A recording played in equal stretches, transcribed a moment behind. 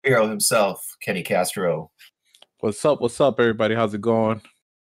hero himself, Kenny Castro. What's up? What's up, everybody? How's it going?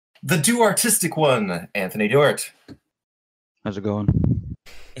 The do artistic one, Anthony Dort. How's it going?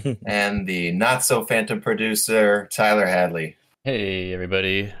 And the not so phantom producer, Tyler Hadley. Hey,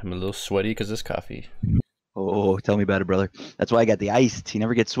 everybody. I'm a little sweaty because of this coffee. Oh, tell me about it, brother. That's why I got the iced. You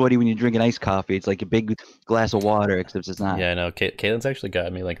never get sweaty when you drink an iced coffee. It's like a big glass of water, except it's not. Yeah, I know. Caitlin's actually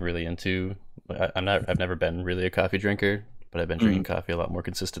got me like really into. I've never been really a coffee drinker, but I've been drinking coffee a lot more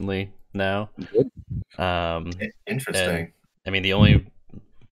consistently now. Interesting. I mean, the only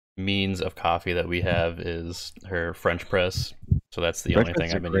means of coffee that we have is her French press. So that's the only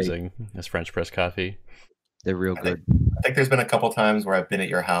thing I've been using is French press coffee. They're real good. I think there's been a couple times where I've been at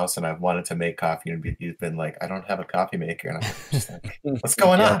your house and I've wanted to make coffee and you've been like, I don't have a coffee maker. And I'm just like, what's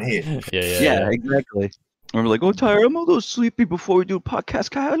going on here? Yeah, exactly. And we're like, oh, Tyler, I'm a little sleepy before we do a podcast.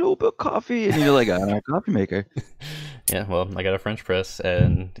 Can I have a little bit of coffee? And you're like, I don't have a coffee maker. Yeah, well, I got a French press,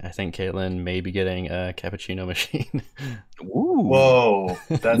 and I think Caitlin may be getting a cappuccino machine. Ooh. Whoa,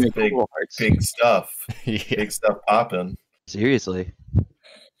 that's big stuff. Yeah. Big stuff popping. Seriously.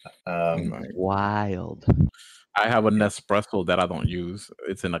 Um, Wild. I have a Nespresso that I don't use.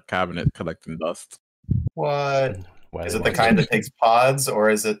 It's in a cabinet collecting dust. what? Why Is they it the want kind to- that takes pods or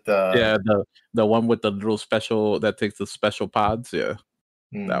is it the... Yeah, the one with the little special that takes the special pods. Yeah,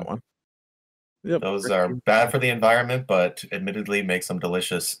 Hmm. that one. Yep. Those are bad for the environment, but admittedly make some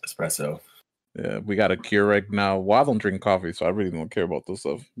delicious espresso. Yeah, we got a Keurig now. Well, I don't drink coffee, so I really don't care about this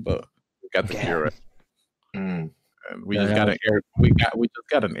stuff. But we got the Keurig, Mm. and we just got an air. We just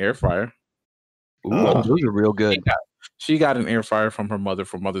got an air fryer. Ooh, those are real good. She got an air fryer from her mother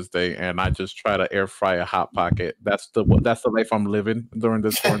for Mother's Day, and I just try to air fry a hot pocket. That's the life I'm living during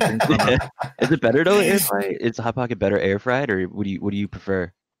this quarantine. Is it better though? Air fried? Is Hot Pocket better air fried, or what do you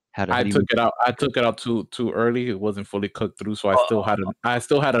prefer? I took it out too early. It wasn't fully cooked through, so I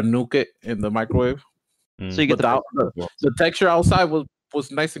still had to nuke it in the microwave. So you get the texture outside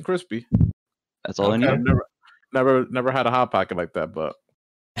was nice and crispy. That's all I need. Okay. Never had a hot pocket like that, but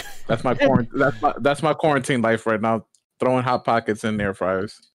that's my that's my quarantine life right now. Throwing hot pockets in air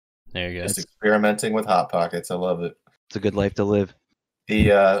fryers. There you go. Just experimenting with Hot Pockets. I love it. It's a good life to live.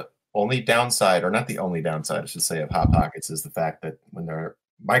 The only downside, or not the only downside, I should say, of Hot Pockets is the fact that when they're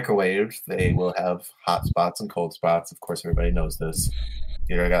microwaved, they will have hot spots and cold spots. Of course, everybody knows this.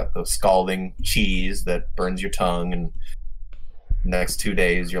 You got the scalding cheese that burns your tongue, and next 2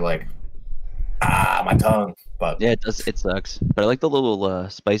 days you're like, my tongue. But Yeah, it does. It sucks. But I like the little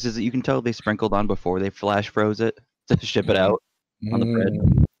spices that you can tell they sprinkled on before they flash froze it to ship it out on the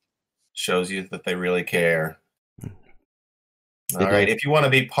bread. shows you that they really care. They All right. do. If you want to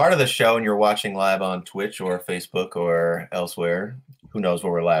be part of the show and you're watching live on Twitch or Facebook or elsewhere, who knows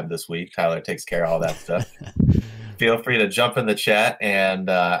where we're live this week? Tyler takes care of all that stuff. Feel free to jump in the chat and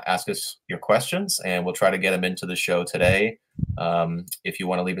ask us your questions, and we'll try to get them into the show today. If you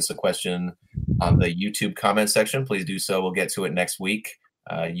want to leave us a question on the YouTube comment section, please do so. We'll get to it next week.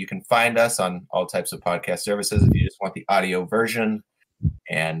 You can find us on all types of podcast services if you just want the audio version.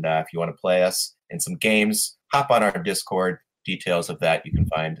 And if you want to play us in some games, hop on our Discord. Details of that you can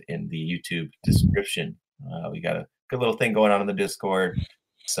find in the YouTube description. We got a good little thing going on in the Discord,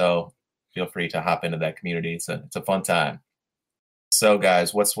 so feel free to hop into that community. It's a fun time. So,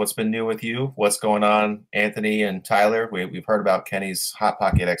 guys, what's been new with you? What's going on, Anthony and Tyler? We've heard about Kenny's Hot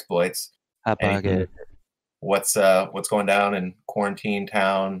Pocket exploits. Hot Pocket. What's going down in quarantine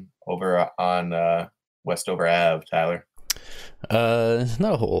town over on Westover Ave, Tyler?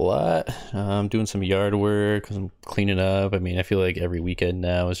 Not a whole lot. I'm doing some yard work. I'm cleaning up. I mean, I feel like every weekend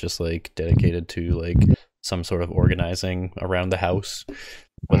now is just like dedicated to like some sort of organizing around the house,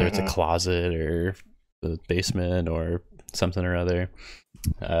 whether it's a closet or the basement or something or other.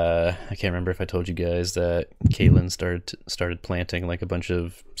 I can't remember if I told you guys that Caitlin started planting like a bunch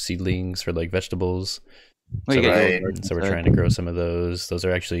of seedlings for like vegetables. Oh, you So got we're- your garden so we're set. trying to grow some of those. Those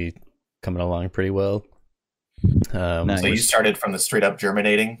are actually coming along pretty well. Nice. So you started from the straight up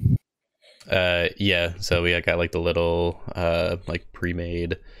germinating. Yeah, so we got like the little like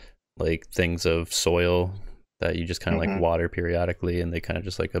pre-made like things of soil that you just kind of like water periodically, and they kind of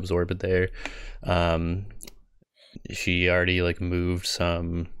just like absorb it there. She already like moved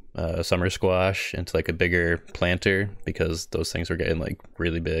some summer squash into like a bigger planter because those things were getting like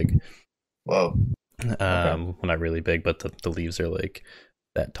really big. Whoa. Well, not really big, but the leaves are like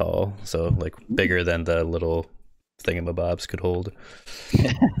that tall, so like bigger than the little thingamabobs could hold.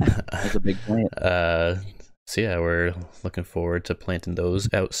 That's a big plant. So yeah, we're looking forward to planting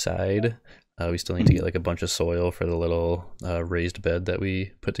those outside. We still need to get like a bunch of soil for the little raised bed that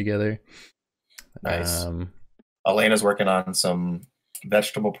we put together. Nice. Elena's working on some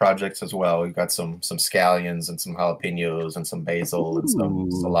vegetable projects as well. We've got some scallions and some jalapenos and some basil and some Ooh.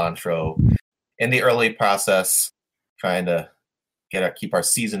 cilantro in the early process, trying to keep our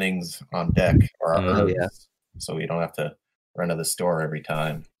seasonings on deck or our Oh, herbs, yeah. so we don't have to run to the store every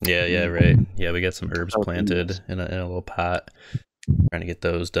time. Yeah, right. Yeah, we got some herbs Oh, planted goodness. in a little pot. Trying to get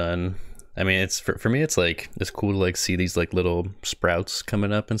those done. I mean, it's for me. It's like it's cool to like see these like little sprouts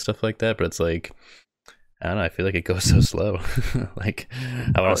coming up and stuff like that. But it's like I don't know. I feel like it goes so slow. Like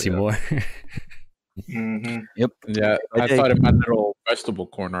I want to see more. Mm-hmm. Yep. Yeah, I started my little vegetable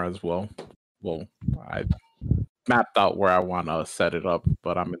corner as well. Well, I mapped out where I want to set it up,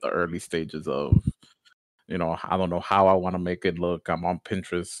 but I'm in the early stages of, I don't know how I want to make it look. I'm on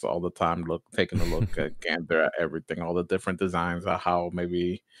Pinterest all the time, taking a look at gander at everything, all the different designs of how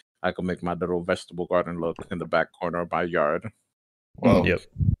maybe I could make my little vegetable garden look in the back corner of my yard. Well, Yep.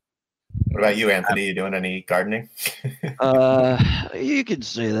 What about you, Anthony? You doing any gardening? You could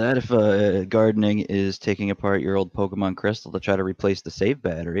say that if gardening is taking apart your old Pokemon Crystal to try to replace the save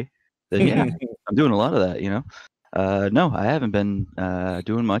battery, then yeah, I'm doing a lot of that. No, I haven't been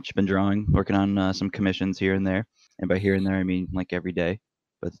doing much. Been drawing, working on some commissions here and there, and by here and there I mean like every day.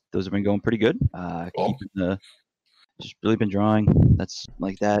 But those have been going pretty good. Cool. Just really been drawing. That's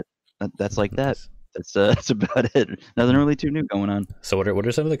like that. That's like that. That's about it. Nothing really too new going on. So what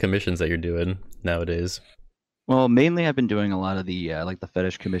are some of the commissions that you're doing nowadays? Well, mainly I've been doing a lot of the like the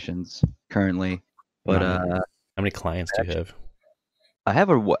fetish commissions currently, but How many clients do you have? I have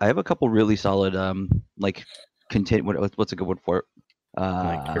a couple really solid like what's a good word for it?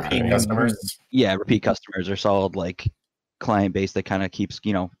 Like Repeat customers. Yeah, repeat customers are solid like client base that kind of keeps,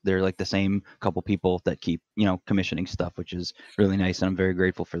 they're like the same couple people that keep, commissioning stuff, which is really nice, and I'm very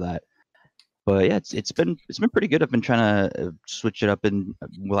grateful for that. But yeah, it's been pretty good. I've been trying to switch it up, and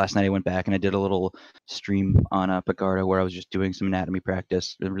last night I went back and I did a little stream on Picardo where I was just doing some anatomy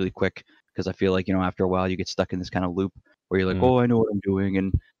practice really quick, because I feel like after a while you get stuck in this kind of loop where you're like, oh, I know what I'm doing,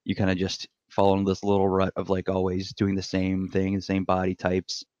 and you kind of just fall into this little rut of like always doing the same thing, the same body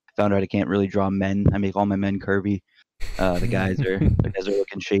types. Found out I can't really draw men. I make all my men curvy. The guys are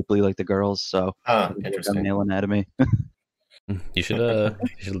looking shapely like the girls. So Interesting. male anatomy. You should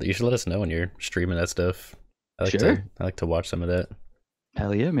you should let us know when you're streaming that stuff. I like to watch some of that.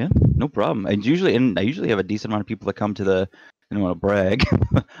 Hell yeah, man. No problem. I usually have a decent amount of people that come to the. I don't want to brag,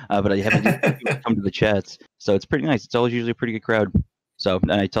 but I have a decent people that come to the chats, so it's pretty nice. It's always usually a pretty good crowd. So,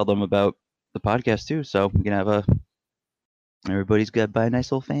 and I tell them about the podcast too, so we can have everybody's got to buy a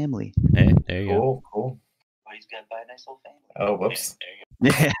nice little family. Hey, there you go. Cool. Everybody's got to buy a nice little family. Oh, whoops.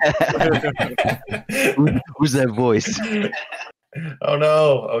 Who's that voice? Oh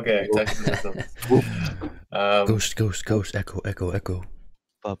no. Okay. Ghost, echo.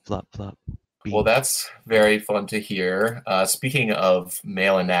 Flop, flop, flop. Well, that's very fun to hear. Speaking of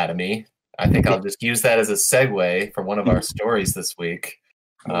male anatomy, I think I'll just use that as a segue for one of our stories this week.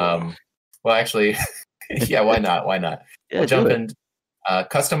 Well, actually, yeah, why not? Yeah, We'll jump in.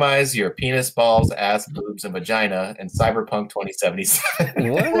 Customize your penis, balls, ass, boobs, and vagina in Cyberpunk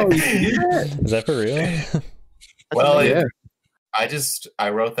 2077. What? Is that for real? Well, yeah. I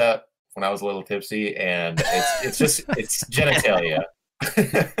wrote that when I was a little tipsy, and it's genitalia.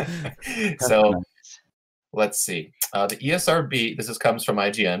 So let's see. The ESRB, comes from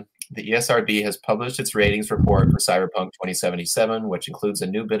IGN. The ESRB has published its ratings report for Cyberpunk 2077, which includes a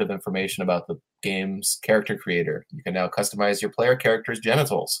new bit of information about the game's character creator. You can now customize your player character's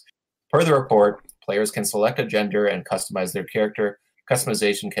genitals. Per the report, players can select a gender and customize their character.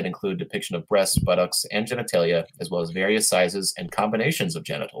 Customization can include depiction of breasts, buttocks, and genitalia, as well as various sizes and combinations of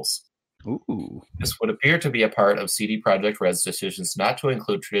genitals. Ooh. This would appear to be a part of CD Projekt Red's decisions not to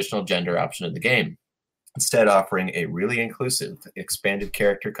include traditional gender option in the game, instead offering a really inclusive, expanded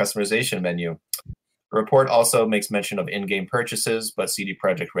character customization menu. The report also makes mention of in-game purchases, but CD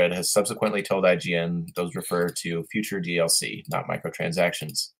Projekt Red has subsequently told IGN those refer to future DLC, not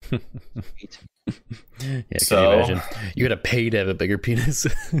microtransactions. Yeah, So- can you imagine? You gotta pay to have a bigger penis.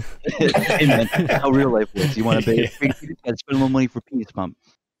 Hey, man, how real life works. You want to pay? You gotta spend more money for penis pump.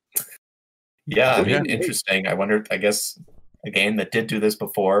 Yeah, I mean, Yeah. interesting. I guess a game that did do this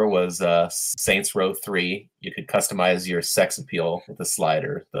before was Saints Row 3. You could customize your sex appeal with the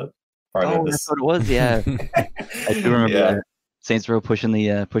slider. The farther Oh, that's what it was. Yeah, I do remember Yeah. that. Saints Row pushing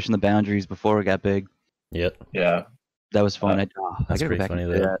the boundaries before it got big. Yep. Yeah. That was fun. I That's gotta go pretty back funny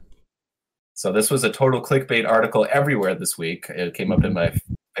and play though. that. So this was a total clickbait article everywhere this week. It came up in my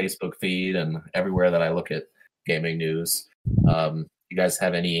Facebook feed and everywhere that I look at gaming news. You guys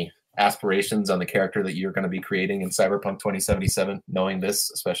have any aspirations on the character that you're going to be creating in Cyberpunk 2077, knowing this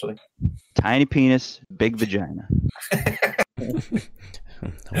especially? Tiny penis, big vagina.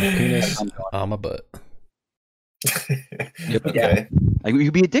 Penis on my butt. Yep. Okay. Like, you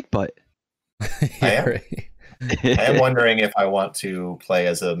could be a dick butt. Yeah, am. right. I am wondering if I want to play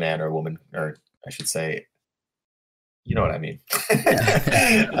as a man or woman, or I should say, you know what I mean.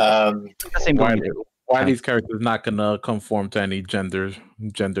 The same Why, going. why these characters not gonna conform to any gender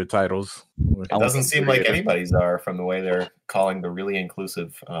titles? It doesn't seem like anybody's are from the way they're calling the really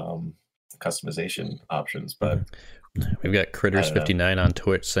inclusive customization options, but We've got I Critters don't know. 59 on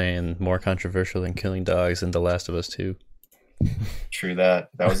Twitch saying more controversial than killing dogs in The Last of Us 2. True that.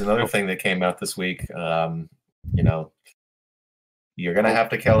 That was another thing that came out this week. You know, you're gonna have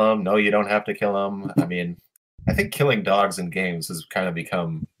to kill them. No, you don't have to kill them. I mean, I think killing dogs in games has kind of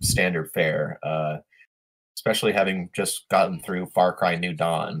become standard fare, especially having just gotten through Far Cry New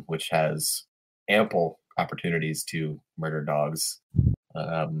Dawn, which has ample opportunities to murder dogs.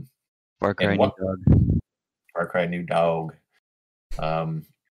 Far Cry and New what- Dog. Far Cry New Dog.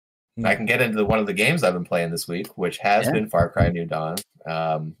 I can get into one of the games I've been playing this week, which has Yeah. been Far Cry New Dawn.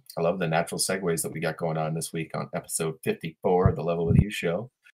 I love the natural segues that we got going on this week on episode 54 of the Level With You show.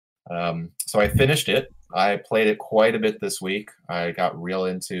 So I finished it. I played it quite a bit this week. I got real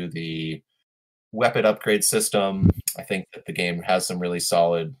into the weapon upgrade system. I think that the game has some really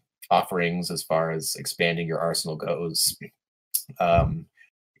solid offerings as far as expanding your arsenal goes. You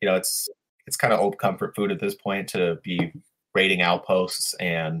know, it's kind of old comfort food at this point to be raiding outposts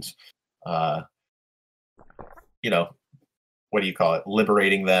and you know, what do you call it,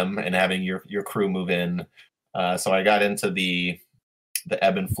 liberating them and having your crew move in. So I got into the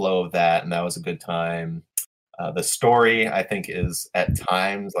ebb and flow of that, and that was a good time. The story, I think, is at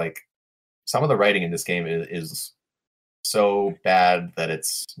times like some of the writing in this game is so bad that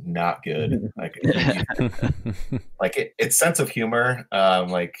it's not good. Like its sense of humor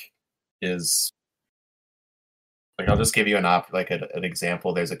is like, I'll just give you an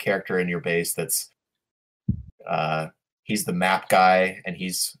example. There's a character in your base that's he's the map guy, and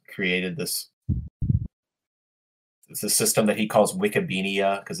he's created this it's a system that he calls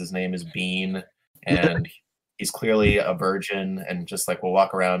Wikibeania because his name is Bean, and he's clearly a virgin, and just like will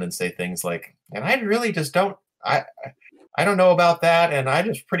walk around and say things like, and I really just don't I don't know about that, and I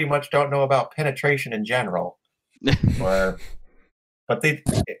just pretty much don't know about penetration in general. But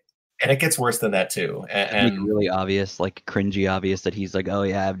it gets worse than that too. Make it And really obvious, like cringy obvious, that he's like, oh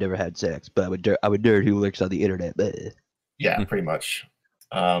yeah, I've never had sex, but I would dare who looks on the internet. Bleh. yeah, pretty much.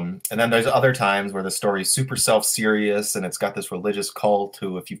 And then there's other times where the story's super self-serious, and it's got this religious cult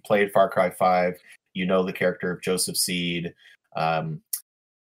who, if you've played Far Cry 5, you know the character of Joseph Seed. And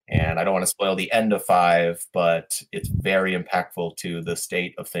I don't want to spoil the end of 5, but it's very impactful to the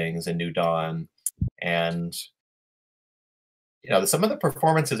state of things in New Dawn. And you know, some of the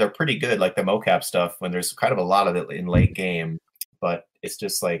performances are pretty good, like the mocap stuff, when there's kind of a lot of it in late game, but it's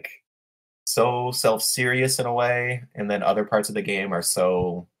just like so self-serious in a way, and then other parts of the game are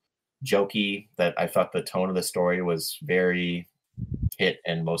so jokey that I thought the tone of the story was very hit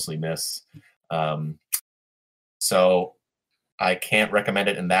and mostly miss. So I can't recommend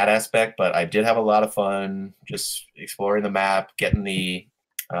it in that aspect, but I did have a lot of fun just exploring the map, getting the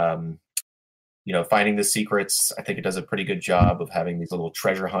you know, finding the secrets. I think it does a pretty good job of having these little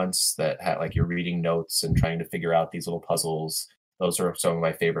treasure hunts that have, like, you're reading notes and trying to figure out these little puzzles. Those are some of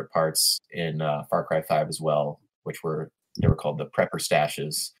my favorite parts in Far Cry 5 as well, they were called the prepper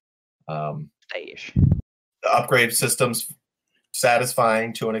stashes. Stash. The upgrade system's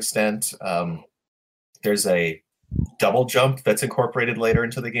satisfying to an extent. There's a double jump that's incorporated later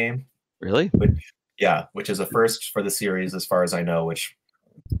into the game. Really? Which is a first for the series as far as I know, which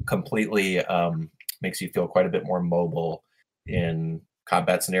completely makes you feel quite a bit more mobile in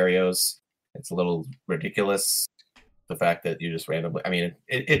combat scenarios. It's a little ridiculous, the fact that you just randomly, I mean,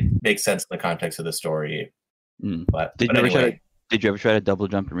 it makes sense in the context of the story. But Did you ever try to double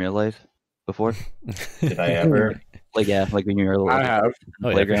jump in real life before? Did I ever? Like, yeah, like when you were a little I have. Oh, yeah,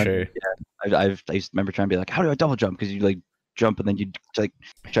 for playground. sure. Yeah, I used to remember trying to be like, how do I double jump? Because you like jump and then you like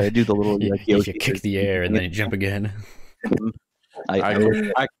try to do the little like You Yoshi kick the air and then you jump again.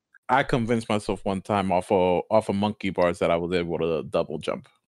 I convinced myself one time off of monkey bars that I was able to double jump.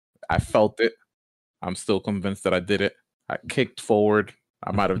 I felt it. I'm still convinced that I did it. I kicked forward.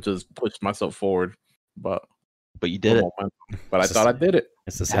 I might have just pushed myself forward, but you did it. But I thought I did it.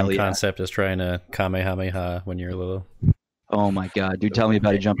 It's the Hell same yeah. concept as trying to Kamehameha when you're little. Oh my god, dude! Tell me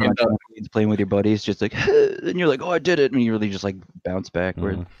about it. Jumping on trampolines, playing with your buddies, just like, and you're like, oh, I did it, and you really just like bounce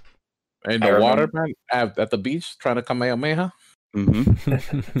backward. Mm. In I the water, remember- man, at the beach, trying to Kamehameha.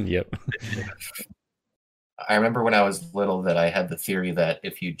 Yep. I remember when I was little that I had the theory that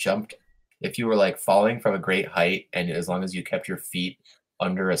if you jumped if you were like falling from a great height, and as long as you kept your feet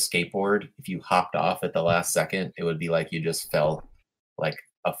under a skateboard, if you hopped off at the last second, it would be like you just fell like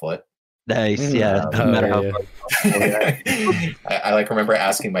a foot. Nice. Yeah. Oh, Doesn't matter how yeah. I like remember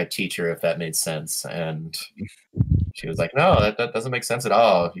asking my teacher if that made sense, and she was like, "No, that doesn't make sense at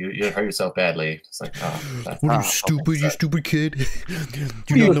all. You hurt yourself badly." It's like, oh, that's What are you not stupid? You stupid kid.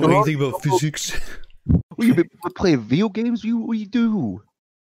 Do you you not not know know anything about physics? Well, you play video games? What you do?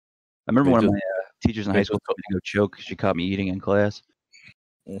 I remember They one of just- my teachers in high school told me to go choke. She caught me eating in class.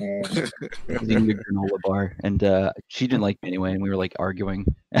 I was eating a granola bar, and she didn't like me anyway, and we were like arguing.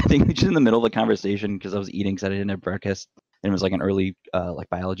 I think just in the middle of the conversation because I was eating because I didn't have breakfast, and it was like an early like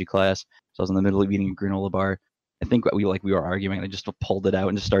biology class, so I was in the middle of eating a granola bar. I think we were arguing, and I just pulled it out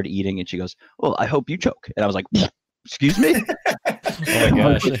and just started eating, and she goes, "Well, I hope you choke," and I was like, "Excuse me." Oh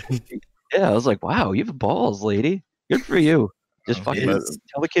my gosh. Yeah, I was like, "Wow, you have balls, lady. Good for you." Just Oh, fucking yes.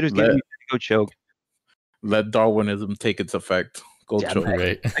 tell the kid who's Let- getting you to go choke. Let Darwinism take its effect. Go Yeah, choke.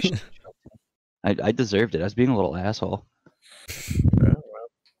 Right. I deserved it. I was being a little asshole. I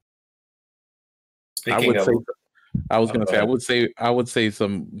Speaking would of, say. I was Oh, gonna go say ahead. I would say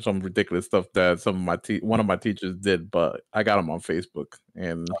some ridiculous stuff that some of my one of my teachers did, but I got him on Facebook,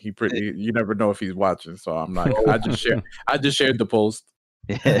 and you never know if he's watching, so I'm not. I just shared the post.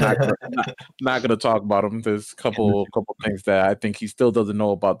 Yeah. Not gonna talk about him. There's a couple things that I think he still doesn't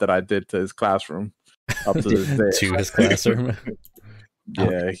know about that I did to his classroom up to this day. To his classroom.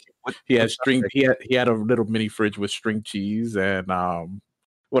 Yeah, he had string. He had a little mini fridge with string cheese and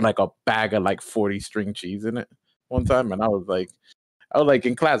with like a bag of like 40 string cheese in it one time, and I was like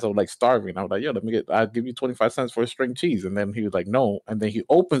in class, I was like starving. I was like, yo, I'll give you 25 cents for a string cheese, and then he was like, no, and then he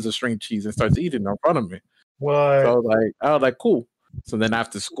opens the string cheese and starts eating in front of me. what? So I was like, cool. So then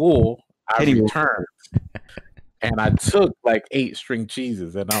after school, I Anyway. returned. And I took like 8 string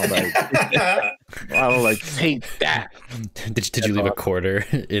cheeses, and I was like, take that. Did you leave a quarter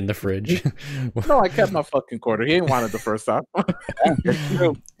in the fridge? No, I kept my fucking quarter. He ain't wanted the first time. That's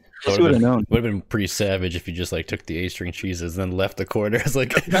true. That She would have known. Would have been pretty savage if you just like took the 8-string cheeses and then left the quarter as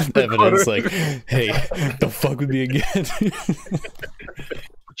like evidence, like, hey, don't fuck with me again.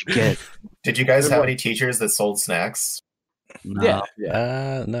 What you get? Did you guys have any teachers that sold snacks? No.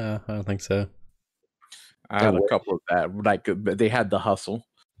 Yeah. No, I don't think so. I had a couple of that. Like they had the hustle.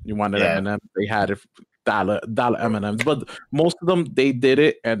 You wanted Yeah. M&M. They had it dollar M&Ms, but most of them they did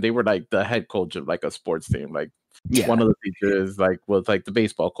it, and they were like the head coach of like a sports team. Like Yeah. one of the teachers was like the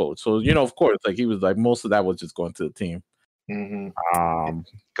baseball coach. So of course, like he was like most of that was just going to the team. hmm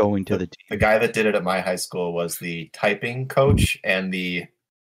Going to the team. The guy that did it at my high school was the typing coach and the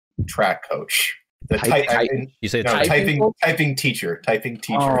track coach. The typing, You say no, typing? typing teacher. Oh,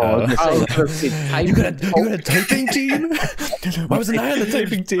 I was gonna say, You got a typing team? Why wasn't I on the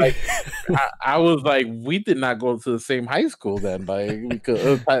typing team? Like, I was like, we did not go to the same high school then. Like,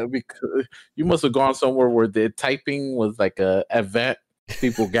 because you must have gone somewhere where the typing was like a event.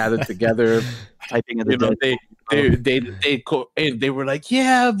 People gathered together. typing of the dead. And they were like,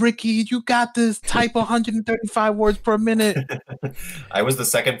 "Yeah, Ricky, you got this. Type 135 words per minute." I was the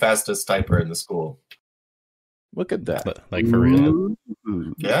second fastest typer in the school. Look at that. Like for real.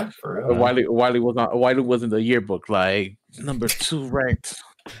 Ooh. Yeah, for real. Wiley was in the yearbook like number 2 ranked.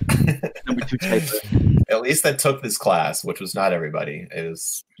 Number 2 typer. At least that took this class, which was not everybody. It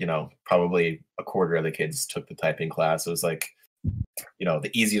was, probably a quarter of the kids took the typing class. It was like, the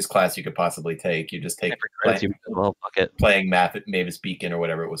easiest class you could possibly take. You just take Credits, you might as well, fuck it. playing math at Mavis Beacon or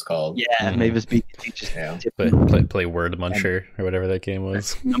whatever it was called. Yeah, Mhm. Mavis Beacon teaches Yeah. Play Word Muncher or whatever that game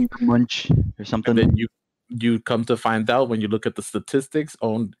was. number munch or something. And then you come to find out when you look at the statistics,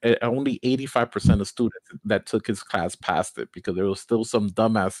 only 85% of students that took his class passed it because there was still some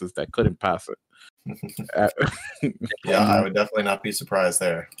dumbasses that couldn't pass it. Yeah, I would definitely not be surprised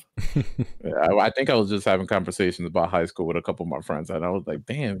there. I think I was just having conversations about high school with a couple of my friends, and I was like,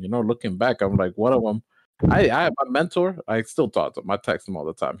 "Damn, looking back, I'm like, one of them." I had my mentor. I still talk to him. I text him all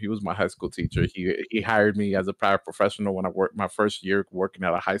the time. He was my high school teacher. He hired me as a paraprofessional when I worked my first year working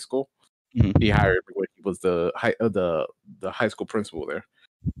at a high school. Mhm. He hired me when he was the high school principal there.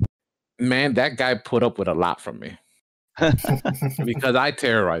 Man, that guy put up with a lot from me because I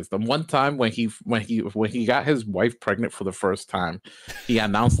terrorized him. One time when he got his wife pregnant for the first time, he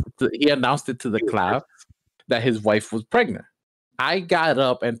announced it to the class that his wife was pregnant. I got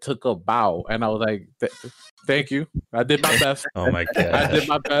up and took a bow, and I was like, "Thank you. I did my best. Oh my I did gosh.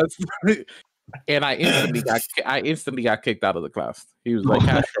 my best." And I instantly got kicked out of the class. He was like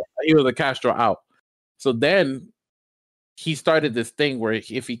Castro. He was a Castro out. So then he started this thing where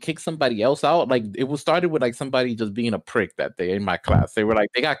if he kicked somebody else out, like it was started with like somebody just being a prick that day in my class. They were like,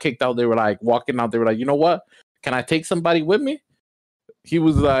 they got kicked out. They were like walking out. They were like, you know what? Can I take somebody with me? He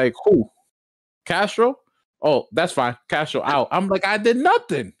was like, who? Castro? Oh, that's fine. Castro out. I'm like, I did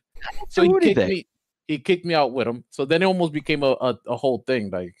nothing. So he kicked me out with him. So then it almost became a whole thing.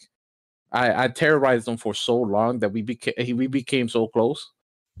 Like I terrorized him for so long that we became so close.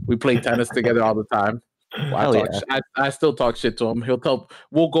 We played tennis together all the time. I still talk shit to him.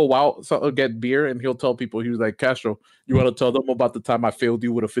 We'll go out, get beer, and he'll tell people, he was like, Castro, you want to tell them about the time I failed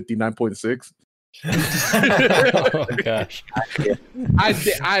you with a 59.6? Oh gosh.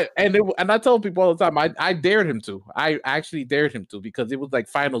 I tell people all the time, I dared him to. I actually dared him to, because it was like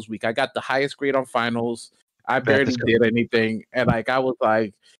finals week. I got the highest grade on finals. I barely did anything. And like I was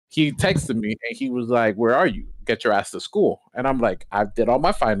like, he texted me and he was like, where are you? Get your ass to school. And I'm like, I did all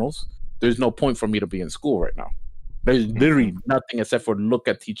my finals. There's no point for me to be in school right now. There's literally nothing except for look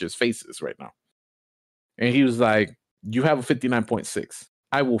at teachers' faces right now. And he was like, you have a 59.6.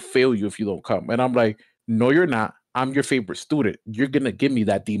 I will fail you if you don't come. And I'm like, no, you're not. I'm your favorite student. You're going to give me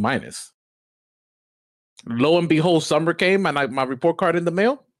that D-. Lo and behold, summer came and my report card in the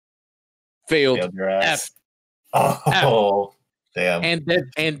mail failed. Your ass. F. Oh, damn.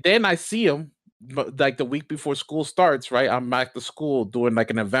 And then I see him like the week before school starts, right? I'm back to school doing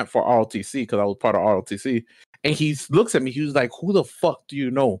like an event for ROTC because I was part of ROTC. And he looks at me. He was like, who the fuck do you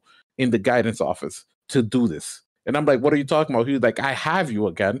know in the guidance office to do this? And I'm like, what are you talking about? He was like, I have you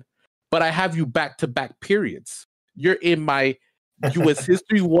again, but I have you back-to-back periods. You're in my U.S.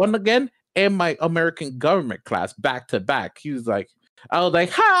 History 1 again and my American government class back-to-back. He was like, I was like,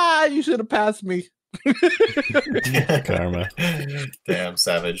 ha, you should have passed me. Karma. Damn,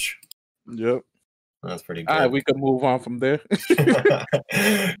 savage. Yep. That's pretty good. All right, we can move on from there.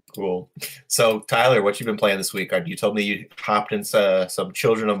 Cool. So, Tyler, what you been playing this week? You told me you hopped into some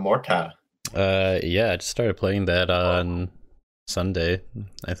Children of Morta. Yeah, I just started playing that on Sunday,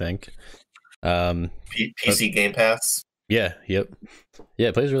 I think. PC Game Pass? Yeah, yep. Yeah,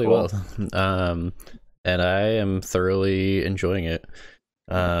 it plays really well. And I am thoroughly enjoying it.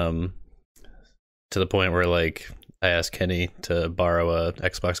 To the point where, like, I asked Kenny to borrow a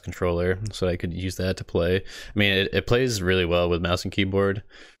Xbox controller so I could use that to play. I mean, it plays really well with mouse and keyboard.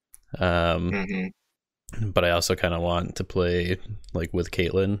 But I also kind of want to play, like, with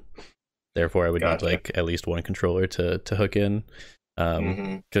Caitlin. Therefore, I would need like at least one controller to hook in,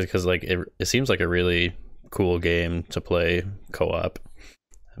 because like it seems like a really cool game to play co-op.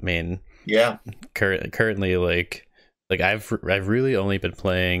 I mean, yeah. Currently, like I've really only been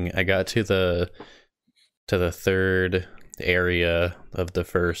playing. I got to the third area of the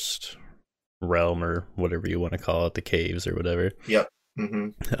first realm, or whatever you want to call it, the caves or whatever. Yep.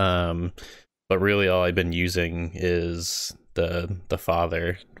 But really, all I've been using is the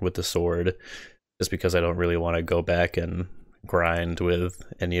father with the sword, just because I don't really want to go back and grind with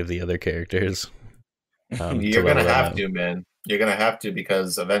any of the other characters. You're gonna have to, man. You're gonna have to,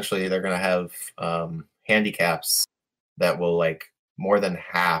 because eventually they're gonna have handicaps that will like more than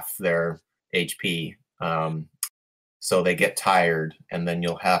half their HP. So they get tired, and then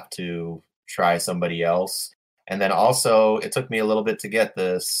you'll have to try somebody else. And then also, it took me a little bit to get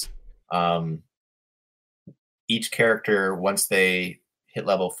this. Each character, once they hit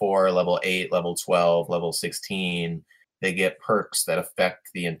level 4, level 8, level 12, level 16, they get perks that affect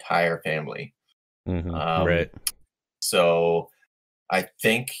the entire family. Right. So I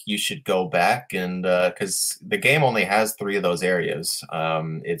think you should go back and because the game only has 3 of those areas.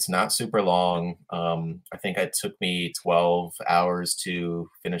 It's not super long. I think it took me 12 hours to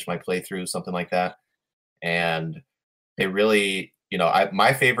finish my playthrough, something like that. And they really, you know,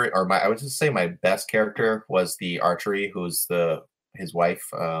 my favorite, or I would just say my best character was the archery, who's his wife.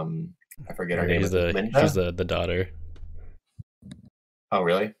 I forget her name. Linda? She's the daughter. Oh,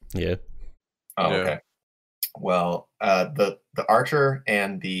 really? Yeah. Oh, yeah. Okay. Well, the archer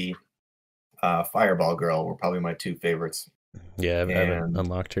and the fireball girl were probably my 2 favorites. Yeah, I haven't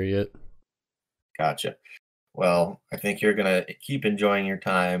unlocked her yet. Gotcha. Well, I think you're gonna keep enjoying your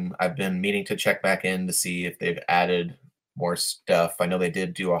time. I've been meaning to check back in to see if they've added more stuff. I know they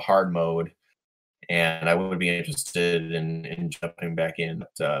did do a hard mode, and I would be interested in jumping back in.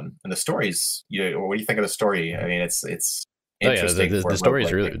 But, and the stories, what do you think of the story? I mean, it's interesting. The story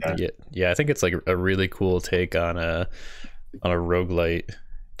is really yeah. I think it's like a really cool take on a roguelite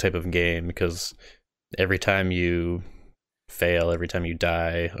type of game, because every time you fail, every time you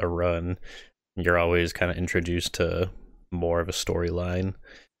die a run, you're always kind of introduced to more of a storyline,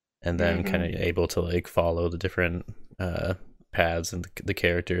 and then kind of able to like follow the different paths and the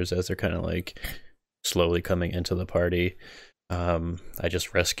characters as they're kind of like slowly coming into the party. I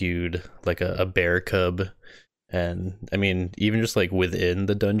just rescued like a bear cub, and I mean, even just like within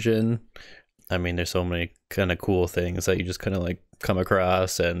the dungeon, I mean, there's so many kind of cool things that you just kind of like come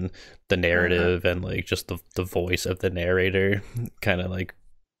across, and the narrative and like just the voice of the narrator kind of like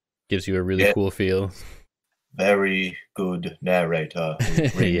gives you a really cool feel. Very good narrator who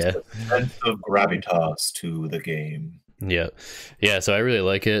brings Yeah. a sense of gravitas to the game. Yeah, so I really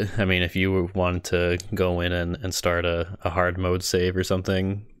like it. I mean, if you wanted to go in and start a hard mode save or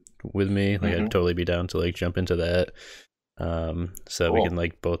something with me, like I'd totally be down to like jump into that. So we can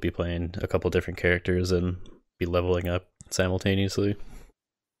like both be playing a couple different characters and be leveling up simultaneously.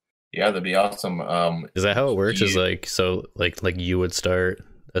 Yeah, that'd be awesome. Is that how it works? Is like, so like you would start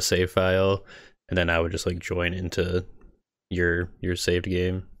a save file and then I would just like join into your saved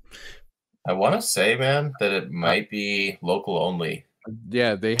game? I want to say, man, that it might be local only.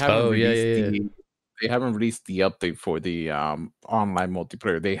 Yeah, they haven't released they haven't released the update for the online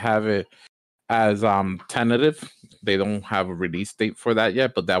multiplayer. They have it as tentative. They don't have a release date for that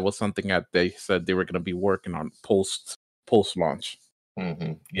yet, but that was something that they said they were going to be working on post launch.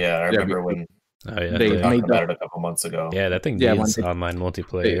 Yeah, I remember when they talked about it a couple months ago. Yeah, that thing needs online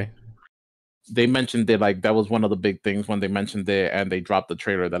multiplayer. They mentioned it, like that was one of the big things when they mentioned it, and they dropped the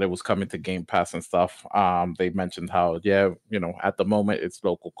trailer that it was coming to Game Pass and stuff. They mentioned how, at the moment it's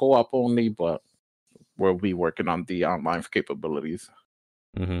local co-op only, but we'll be working on the online capabilities.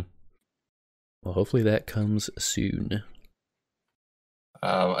 Well, hopefully that comes soon.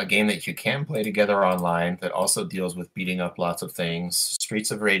 A game that you can play together online that also deals with beating up lots of things. Streets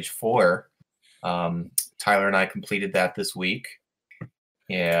of Rage 4. Tyler and I completed that this week,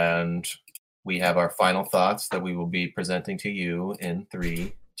 and we have our final thoughts that we will be presenting to you in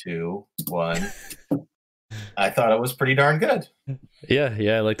 3, 2, 1. I thought it was pretty darn good. Yeah,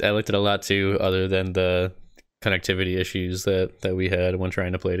 I liked it a lot too, other than the connectivity issues that we had when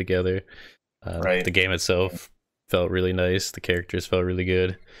trying to play together. Right. The game itself felt really nice. The characters felt really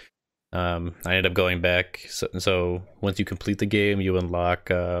good. I ended up going back. So once you complete the game, you unlock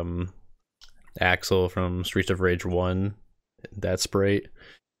Axel from Streets of Rage 1, that sprite.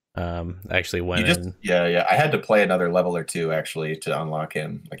 Actually went in. Yeah. I had to play another level or two actually to unlock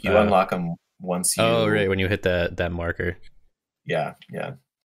him. Like you unlock him once you. Oh right, when you hit that marker. Yeah.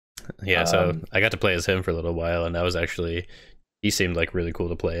 So I got to play as him for a little while, and that was actually, he seemed like really cool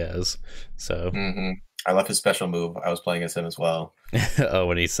to play as. So I love his special move. I was playing as him as well. Oh,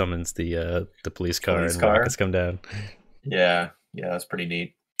 when he summons the police car and rockets come down. Yeah, that's pretty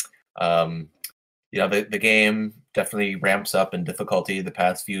neat. The game definitely ramps up in difficulty the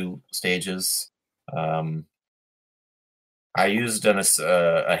past few stages. I used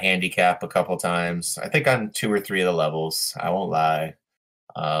a handicap a couple times. I think on 2 or 3 of the levels. I won't lie.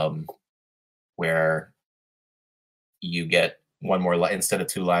 Where you get one more instead of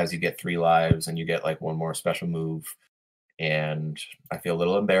 2 lives, you get 3 lives, and you get like one more special move. And I feel a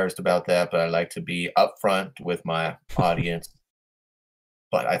little embarrassed about that, but I like to be upfront with my audience.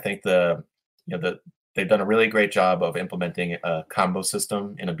 But I think they've done a really great job of implementing a combo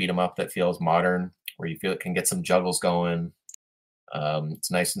system in a beat 'em up that feels modern, where you feel it can get some juggles going.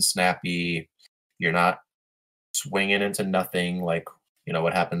 It's nice and snappy. You're not swinging into nothing like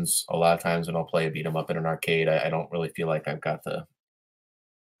what happens a lot of times when I'll play a beat 'em up in an arcade. I don't really feel like I've got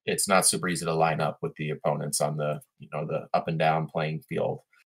it's not super easy to line up with the opponents on the up and down playing field.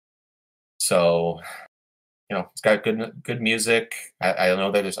 So it's got good music. I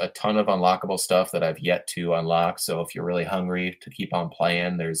know that there's a ton of unlockable stuff that I've yet to unlock. So if you're really hungry to keep on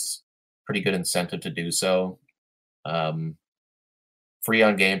playing, there's pretty good incentive to do so. Free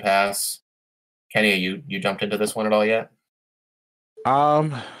on Game Pass. Kenny, you jumped into this one at all yet?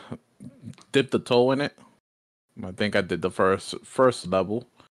 Dipped the toe in it. I think I did the first level.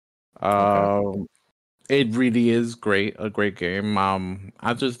 Okay. It really is a great game.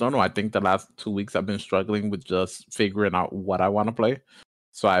 I just don't know. I think the last 2 weeks I've been struggling with just figuring out what I want to play.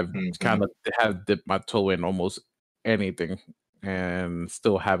 So I've kind of have dipped my toe in almost anything and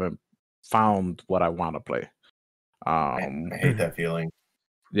still haven't found what I want to play. I hate that feeling.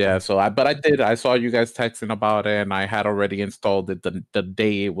 Yeah, so I saw you guys texting about it, and I had already installed it the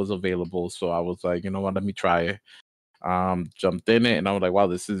day it was available. So I was like, you know what, let me try it. Jumped in it, and I was like, wow,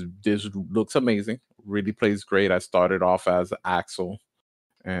 this looks amazing. Really plays great. I started off as Axel,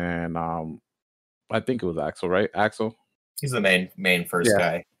 and I think it was Axel, right? Axel. He's the main first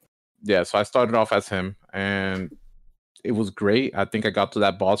guy. Yeah, so I started off as him, and it was great. I think I got to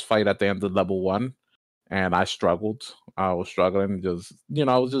that boss fight at the end of level 1, and I struggled. I was struggling, I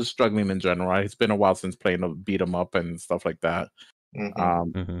was just struggling in general. It's been a while since playing a beat 'em up and stuff like that.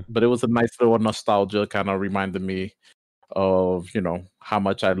 Mhm. But it was a nice little nostalgia, kind of reminded me of how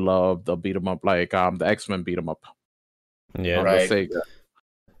much I loved the beat 'em up, like the X-Men beat 'em up Yeah. on Right. the Sega.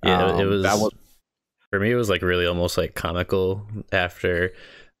 Yeah, it was, that was for me, it was like really almost like comical after,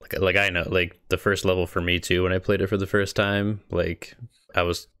 like I know, like the first level for me too, when I played it for the first time, like I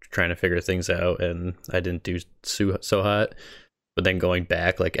was trying to figure things out and I didn't do so hot. But then going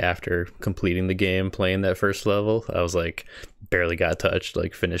back, like after completing the game, playing that first level, I was like, barely got touched.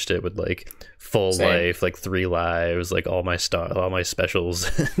 Like finished it with like full Same. life, like 3 lives, like all my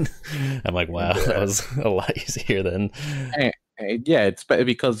specials. I'm like, wow, that was a lot easier than. yeah, it's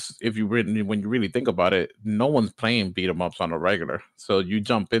because when you really think about it, no one's playing beat 'em ups on a regular. So you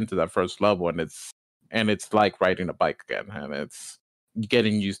jump into that first level and it's like riding a bike again, and it's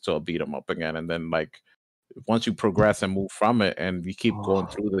getting used to a beat 'em up again, and then like once you progress and move from it and you keep going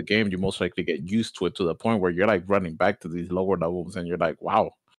through the game, you most likely get used to it to the point where you're like running back to these lower levels and you're like,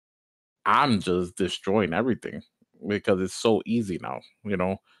 wow, I'm just destroying everything because it's so easy now.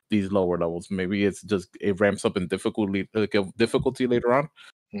 These lower levels. Maybe it's just it ramps up in difficulty later on.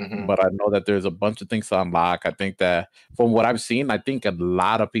 Mhm. But I know that there's a bunch of things to unlock. I think that from what I've seen, I think a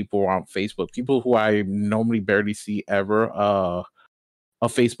lot of people on Facebook, people who I normally barely see ever, a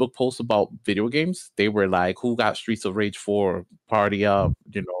Facebook post about video games. They were like, "Who got Streets of Rage 4? Party up,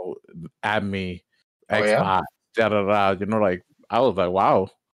 add me, Oh, yeah? Xbox, da da da." Like I was like, "Wow."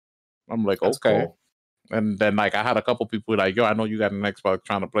 I'm like, That's "Okay." cool. And then like I had a couple people like, "Yo, I know you got an Xbox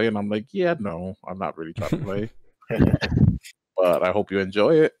trying to play," and I'm like, "Yeah, no, I'm not really trying to play, but I hope you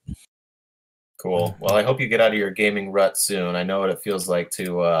enjoy it." Cool. Well, I hope you get out of your gaming rut soon. I know what it feels like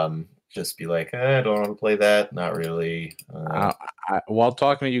to just be like, I don't want to play that. Not really. While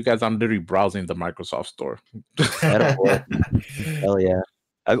talking to you guys, I'm literally browsing the Microsoft store. Hell yeah.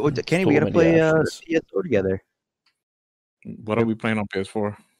 Kenny, we So gotta many play options. PSO together. What are we playing on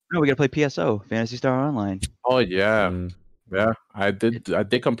PS4? No, we gotta play PSO, Fantasy Star Online. Oh yeah, Mm, yeah. I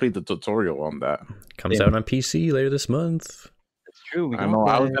did complete the tutorial on that. comes Yeah. out on PC later this month. That's true. We I can know.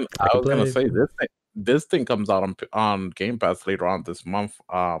 I play. was gonna say this thing comes out on Game Pass later on this month.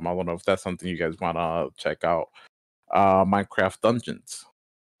 I don't know if that's something you guys wanna check out. Minecraft Dungeons.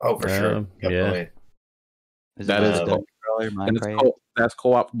 Oh, for sure. Yeah. Definitely. Is That it is a cool. Minecraft? That's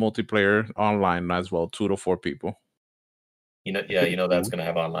co-op multiplayer online as well, 2 to 4 people. That's gonna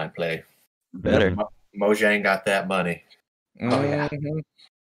have online play. Better. Mojang got that money. Oh, yeah. Mhm.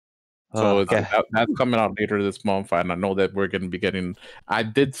 Oh, So that's coming out later this month, and I know that we're going to be getting. I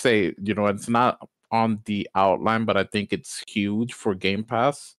did say, it's not on the outline, but I think it's huge for Game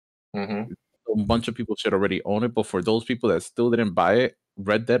Pass. Mm-hmm. A bunch of people should already own it, but for those people that still didn't buy it,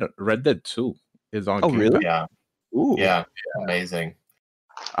 Red Dead 2 is on. Oh, Game really? Pass. Yeah. Ooh. Yeah. Amazing.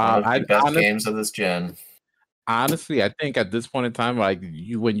 One of the best games of this gen. Honestly, I think at this point in time, like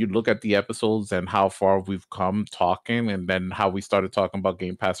when you look at the episodes and how far we've come talking, and then how we started talking about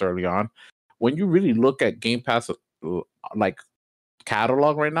Game Pass early on, when you really look at Game Pass like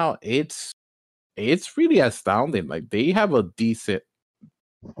catalog right now, it's really astounding. Like they have a decent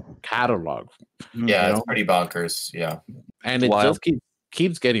catalog. Yeah, it's pretty bonkers. Yeah, and it just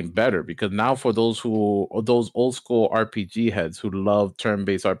keeps getting better, because now for those old school RPG heads who love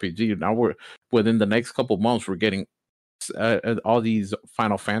turn-based RPG, now we're within the next couple months we're getting all these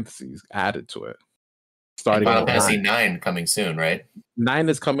Final Fantasies added to it. Starting Final Fantasy 9 coming soon, right? 9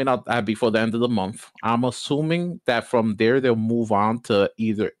 is coming out before the end of the month. I'm assuming that from there they'll move on to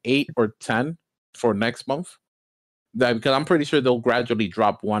either 8 or 10 for next month. Because I'm pretty sure they'll gradually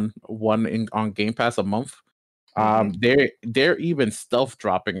drop one on Game Pass a month. They're even stealth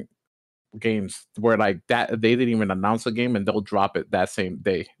dropping games where like that they didn't even announce a game and they'll drop it that same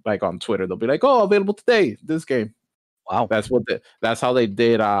day, like on Twitter. They'll be like, "Oh, available today, this game." Wow, that's how they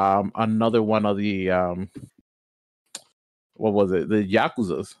did another one of the what was it, the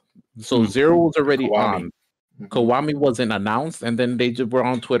Yakuzas. So 0 was already on. Kiwami wasn't announced, and then they just were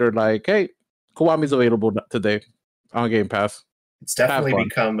on Twitter like, "Hey, Kiwami's available today on Game Pass." It's definitely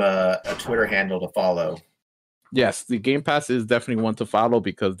become a Twitter handle to follow. Yes, the Game Pass is definitely one to follow,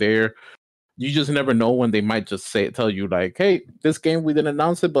 because you just never know when they might just tell you like, "Hey, this game, we didn't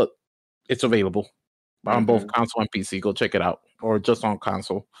announce it, but it's available on both console and PC. Go check it out," or just on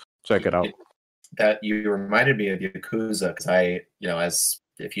console, check it out. That you reminded me of Yakuza, because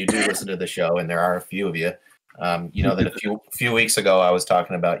if you do listen to the show, and there are a few of you, that a few weeks ago I was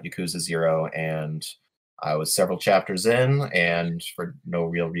talking about Yakuza 0, and I was several chapters in, and for no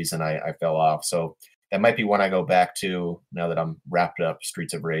real reason I fell off. So that might be one I go back to now that I'm wrapped up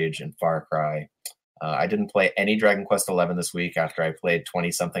Streets of Rage and Far Cry. I didn't play any Dragon Quest XI this week after I played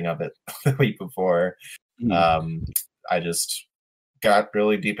 20-something of it the week before. I just got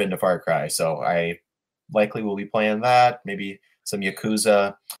really deep into Far Cry, so I likely will be playing that. Maybe some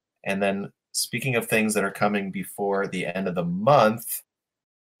Yakuza, and then speaking of things that are coming before the end of the month,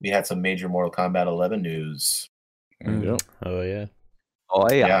 we had some major Mortal Kombat 11 news. Yep. Oh yeah.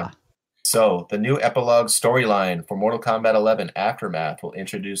 Oh yeah. So, the new epilogue storyline for Mortal Kombat 11 Aftermath will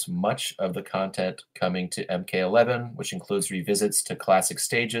introduce much of the content coming to MK11, which includes revisits to classic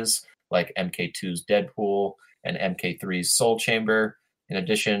stages like MK2's Deadpool and MK3's Soul Chamber. In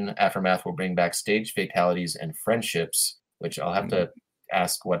addition, Aftermath will bring back stage fatalities and friendships, which I'll have to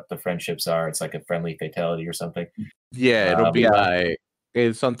ask what the friendships are. It's like a friendly fatality or something. Yeah, it'll be yeah. like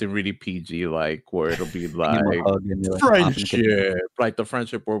it's something really PG, like where it'll be Give him like a hug and you're like, awesome kid. friendship, like the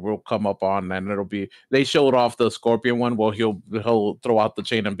friendship where we'll come up on, and it'll be they showed off the Scorpion one. Well, he'll throw out the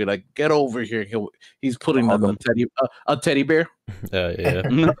chain and be like, "Get over here!" He's putting Hug on a teddy bear, Yeah.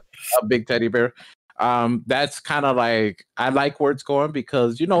 a big teddy bear. That's kind of like I like where it's going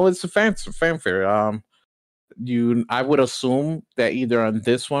because it's a fanfare. I would assume that either on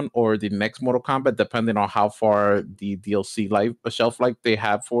this one or the next Mortal Kombat, depending on how far the DLC shelf life they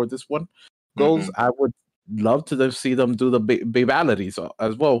have for this one goes, I would love to see them do the babalities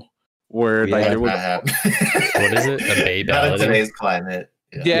as well. Where We like had there was, that happen. What is it? A Not in babality? today's climate.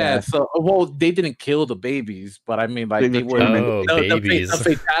 yeah. So well, they didn't kill the babies, but I mean, like they were. Oh, babies.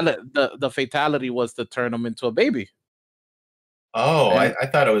 The fatality was to turn them into a baby. Oh, And- I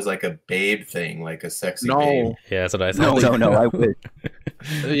thought it was like a babe thing, like a sexy babe. No, Yeah, that's what I thought. No, I would.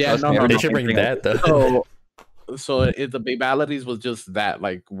 yeah, Trust me, I They don't should think bring I- that though. So if the babalities was just that,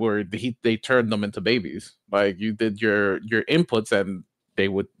 like where they turned them into babies. Like you did your inputs and they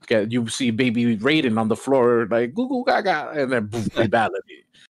would you see baby Raiden on the floor like goo goo gaga and then boom, babality.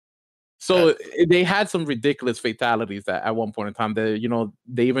 So they had some ridiculous fatalities that at one point in time they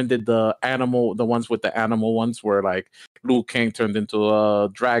even did the ones with the animal ones where like Liu Kang turned into a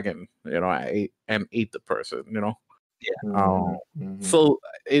dragon, and ate the person, So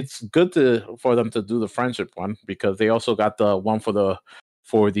it's good for them to do the friendship one because they also got the one for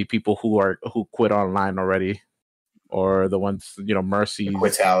the people who quit online already, or the ones Mercy's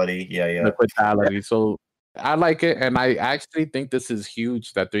Quitality, yeah. the Quitality. So I like it, and I actually think this is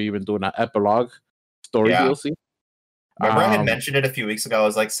huge that they're even doing an epilogue story DLC. Remember, I had mentioned it a few weeks ago. I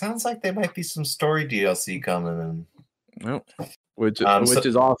was like, sounds like there might be some story DLC coming. Yep. Which So-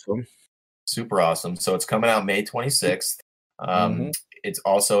 is awesome. Super awesome. So it's coming out May 26th. It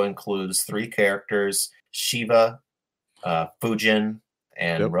also includes 3 characters: Shiva, Fujin,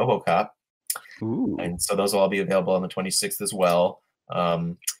 and Yep. RoboCop. Ooh. And so those will all be available on the 26th as well.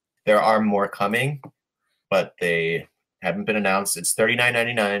 There are more coming, but they haven't been announced. It's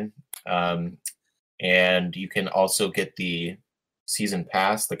 $39.99. And you can also get the season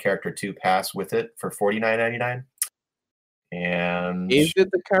pass, the character 2 pass with it for $49.99. And Is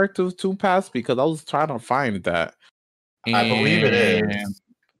it the character 2 pass? Because I was trying to find that. I believe it And is.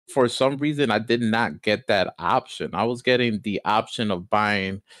 for some reason, I did not get that option. I was getting the option of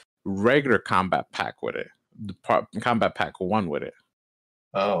buying regular combat pack with it, the combat pack 1 with it.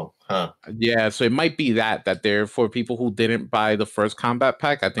 Oh, huh. Yeah, so it might be that they're for people who didn't buy the first combat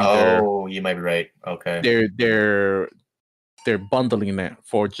pack. I think You might be right. Okay. they're bundling it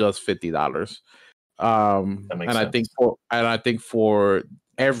for just $50. That makes sense. I think for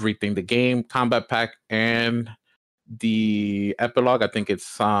everything, the game, combat pack, and the epilogue, I think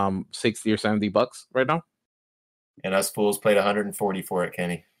it's $60 or $70 right now. And us fools played 140 for it,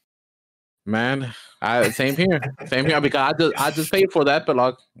 Kenny. Man, same here because I just paid for the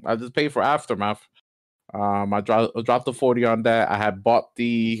epilogue. I just paid for Aftermath. I dropped the 40 on that. I had bought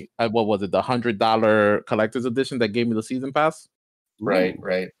the what was it, the $100 collector's edition that gave me the season pass. Right.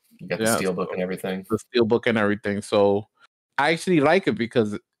 You got the Yeah, steelbook and everything. The steelbook and everything. So I actually like it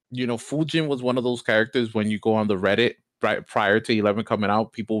because Fujin was one of those characters when you go on the Reddit right prior to 11 coming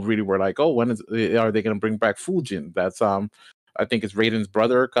out, people really were like, "Oh, when are they going to bring back Fujin?" That's I think it's Raiden's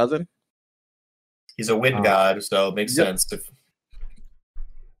brother or cousin. He's a wind god, so it makes sense.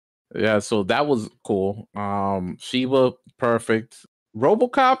 Yeah, so that was cool. Shiva, perfect.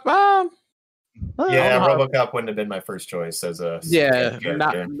 RoboCop, RoboCop wouldn't have been my first choice as a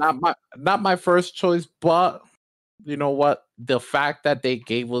character. not my first choice, but you know what? The fact that they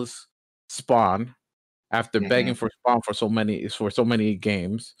gave us Spawn after begging for Spawn for so many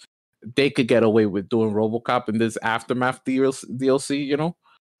games, they could get away with doing RoboCop in this Aftermath DLC,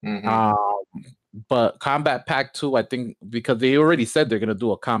 But Combat Pack 2, I think, because they already said they're gonna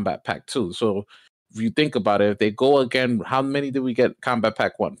do a Combat Pack 2. So if you think about it, if they go again, how many did we get Combat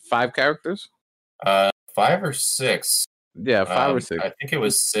Pack 1? 5 characters? 5 or 6. Yeah, 5 or 6. I think it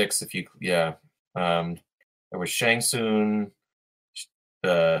was 6 there was Shang Tsung,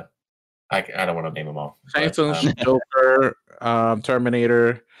 I don't want to name them all. Shang Tsung's Joker,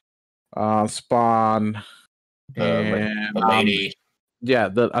 Terminator, Spawn, and the lady.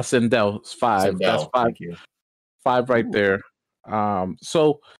 The Ascendel 5. That's 5. Thank you. 5 right there.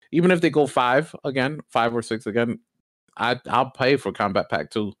 So even if they go 5 or 6 again, I'll pay for Combat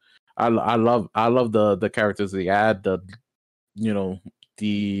Pack 2. I love the characters they add,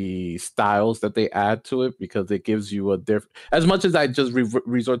 the styles that they add to it, because it gives you a different. As much as I just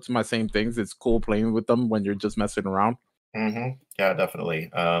resort to my same things, it's cool playing with them when you're just messing around. Mm-hmm. Yeah, definitely.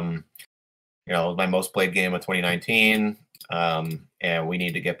 My most played game of 2019, and we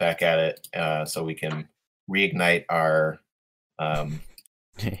need to get back at it so we can reignite our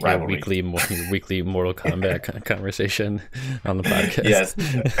rivalry. weekly Mortal Kombat conversation on the podcast. Yes,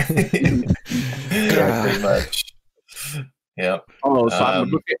 pretty much. Yep. Oh,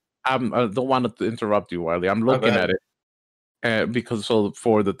 so I don't want to interrupt you, Wiley. I'm looking at it because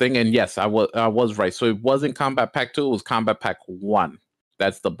for the thing, and yes, I was right. So it wasn't Combat Pack 2; it was Combat Pack 1.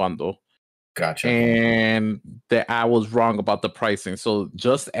 That's the bundle. Gotcha. And I was wrong about the pricing. So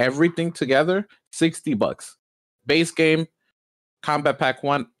just everything together, $60. Base game, Combat Pack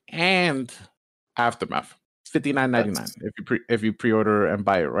 1, and Aftermath. $59.99 if you pre-order and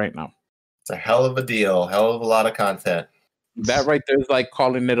buy it right now. It's a hell of a deal. Hell of a lot of content. That right there is like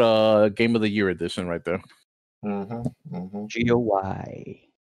calling it a Game of the Year edition right there. Mm-hmm. Mm-hmm. GOY.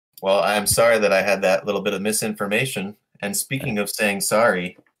 Well, I'm sorry that I had that little bit of misinformation. And speaking of saying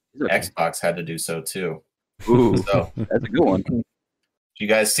sorry, Xbox had to do so too. Ooh, so that's a good one. Do you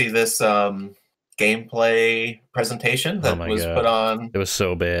guys see this gameplay presentation that was put on? It was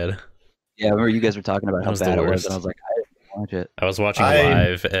so bad. Yeah, I remember you guys were talking about how bad it was, and I was like, I didn't watch it. I was watching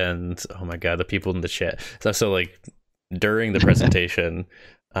live, and oh my god, the people in the chat. So like during the presentation,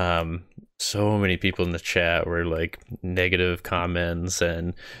 so many people in the chat were like negative comments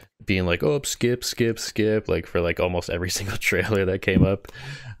and being like, oh, skip, like for like almost every single trailer that came up.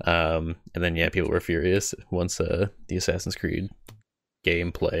 And then people were furious once the Assassin's Creed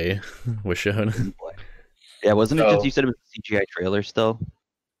gameplay was shown. Yeah, wasn't it just, you said it was a CGI trailer still?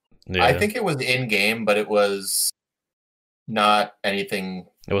 Yeah. I think it was in game, but it was not anything.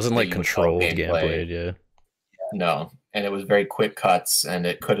 It wasn't like controlled gameplay. Yeah. No, and it was very quick cuts, and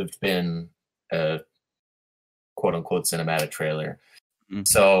it could have been a quote unquote cinematic trailer. Mm-hmm.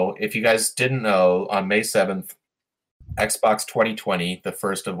 So if you guys didn't know, on May 7th, Xbox 2020, the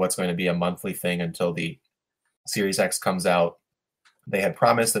first of what's going to be a monthly thing until the Series X comes out, they had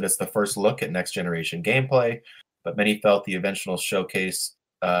promised that it's the first look at next generation gameplay, but many felt the eventual showcase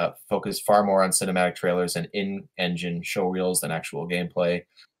focused far more on cinematic trailers and in-engine showreels than actual gameplay.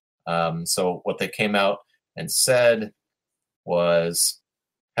 So what they came out and said was,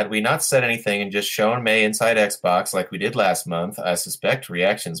 had we not said anything and just shown May inside Xbox like we did last month, I suspect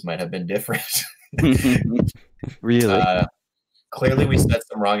reactions might have been different. Really? Clearly we set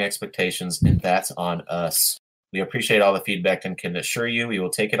some wrong expectations, and that's on us. We appreciate all the feedback and can assure you we will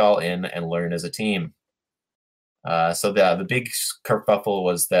take it all in and learn as a team. So the big kerfuffle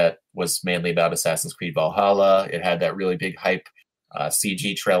was mainly about Assassin's Creed Valhalla. It had that really big hype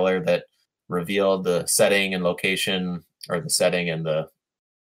CG trailer that revealed the setting and location, or the setting and the,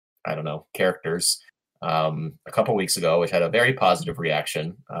 I don't know, characters a couple weeks ago, which had a very positive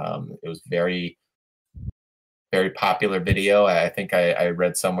reaction. It was very, very popular video. I think I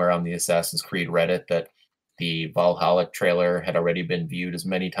read somewhere on the Assassin's Creed Reddit that the Valhalla trailer had already been viewed as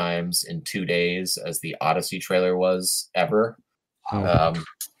many times in 2 days as the Odyssey trailer was ever.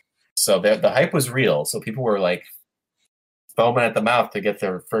 So the hype was real. So people were like foaming at the mouth to get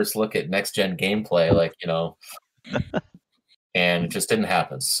their first look at next gen gameplay, and it just didn't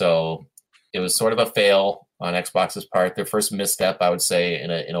happen. So it was sort of a fail on Xbox's part. Their first misstep, I would say,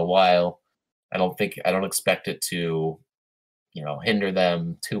 in a while. I don't expect it to, hinder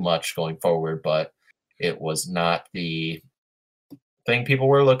them too much going forward, but it was not the thing people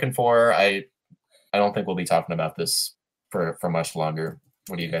were looking for. I don't think we'll be talking about this for much longer.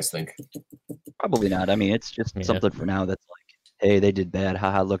 What do you guys think? Probably not. I mean, it's just something for now that's like, hey, they did bad.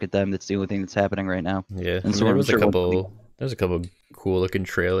 Haha, look at them. That's the only thing that's happening right now. Yeah. And so there was a couple cool looking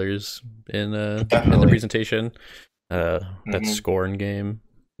trailers in the presentation. That Scorn game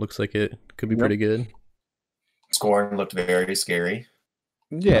looks like it could be pretty good. Scorn looked very scary.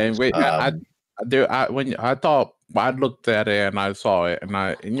 Yeah, wait, when I thought, I looked at it and I saw it, and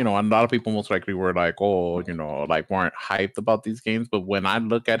a lot of people most likely were like, weren't hyped about these games. But when I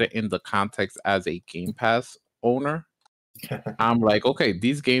look at it in the context as a Game Pass owner, I'm like, okay,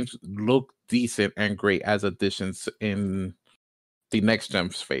 these games look decent and great as additions in the next gen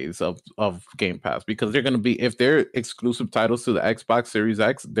phase of Game Pass, because they're going to be, if they're exclusive titles to the Xbox Series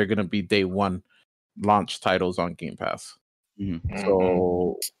X, they're going to be day one launch titles on Game Pass.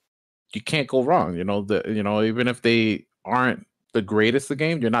 So you can't go wrong. Even if they aren't the greatest of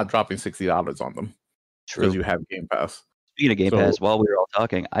game, you're not dropping $60 on them because you have Game Pass. Speaking of Game Pass, while we were all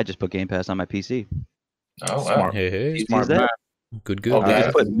talking, I just put Game Pass on my PC. Oh, wow. Smart. Hey. Smart man. Good. Oh,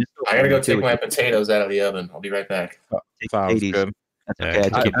 I gotta go take my potatoes out of the oven. I'll be right back. Sounds good. That's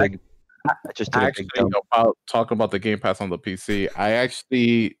okay. I just did a big dump. About talking about the Game Pass on the PC, I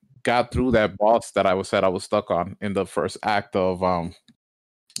actually got through that boss that I was stuck on in the first act of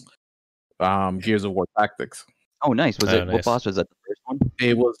Gears of War Tactics. Oh, nice. What boss was that? The first one?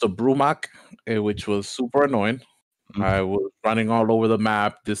 It was the Brumak, which was super annoying. I was running all over the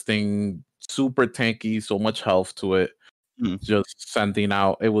map. This thing super tanky, so much health to it. Just sending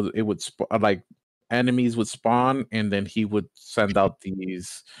out. It would like enemies would spawn, and then he would send out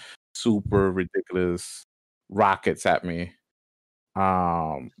these super ridiculous rockets at me.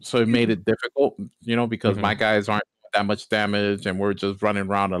 So it made it difficult, because my guys aren't that much damage, and we're just running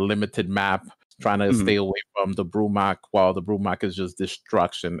around a limited map trying to stay away from the Brumak, while the Brumak is just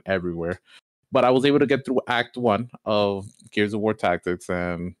destruction everywhere. But I was able to get through Act 1 of Gears of War Tactics,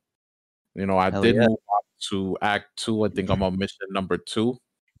 and I did move on to Act 2. I think I'm on mission number 2.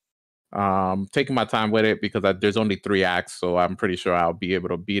 Taking my time with it because there's only 3 acts, so I'm pretty sure I'll be able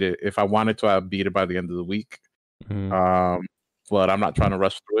to beat it. If I wanted to, I'll beat it by the end of the week. But I'm not trying to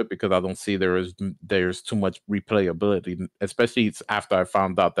rush through it because I don't see there's too much replayability, especially after I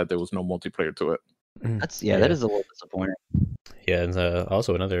found out that there was no multiplayer to it. That is a little disappointing. Yeah, and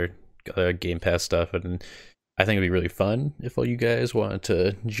also another Game Pass stuff, and I think it'd be really fun if all you guys wanted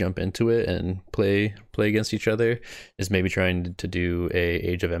to jump into it and play against each other, is maybe trying to do a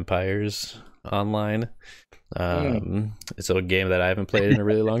Age of Empires online. It's a game that I haven't played in a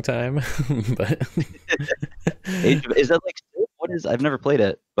really long time, but is that like what is? I've never played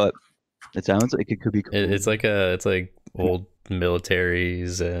it, but it sounds like it could be cool. It's like old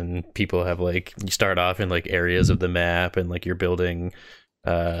militaries, and people have you start off in areas of the map, and you're building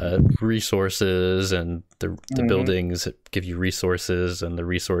resources, and the buildings give you resources, and the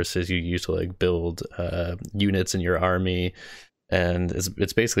resources you use to build units in your army, and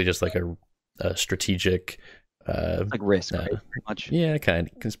it's basically just a strategic Risk, right? Pretty much. Yeah,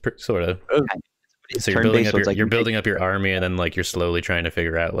 kind of, sort of. So you're building up your army, and then you're slowly trying to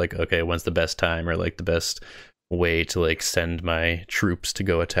figure out okay, when's the best time, or the best way to send my troops to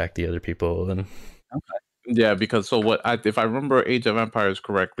go attack the other people. And yeah, because if I remember Age of Empires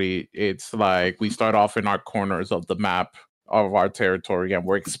correctly, it's we start off in our corners of the map of our territory, and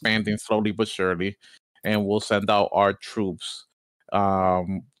we're expanding slowly but surely, and we'll send out our troops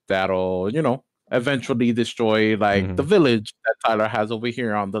that'll eventually destroy the village that Tyler has over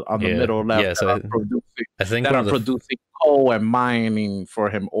here on the middle left. Yeah, so I think that are producing coal and mining for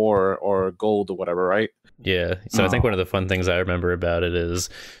him or gold or whatever, right? Yeah. So I think one of the fun things I remember about it is,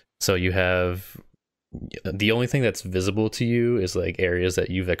 so you have the only thing that's visible to you is areas that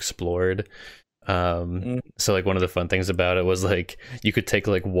you've explored. So one of the fun things about it was you could take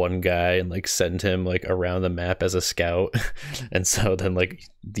one guy and send him around the map as a scout, and so then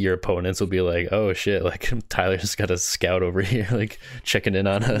your opponents will be oh shit, Tyler just got a scout over here checking in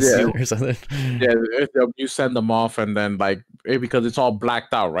on us or something. Yeah, you send them off, and then because it's all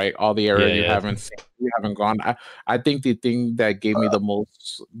blacked out, right? All the areas you haven't seen, you haven't gone. I think the thing that gave me the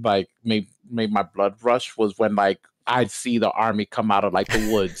most made my blood rush was when I'd see the army come out of the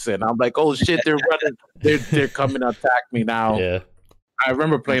woods, and I'm oh shit, they're running, they're coming to attack me now. Yeah, I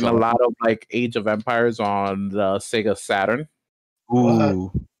remember playing a lot of Age of Empires on the Sega Saturn.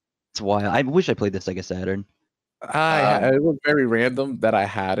 Ooh, it's wild. I wish I played the Sega Saturn. It was very random that I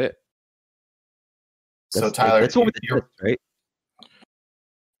had it. So Tyler, that's one with the disc, right?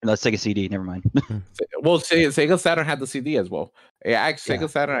 No, Sega CD. Never mind. Well, Sega Saturn had the CD as well. Sega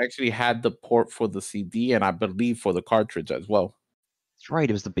Saturn actually had the port for the CD, and I believe for the cartridge as well. That's right.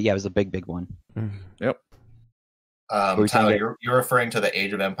 It was the big one. Yep. Tyler, you're referring to the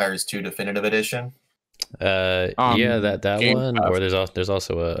Age of Empires 2 Definitive Edition? Yeah, that one. Or there's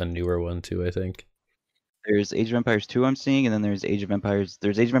also a newer one too, I think. There's Age of Empires 2 I'm seeing, and then there's Age of Empires.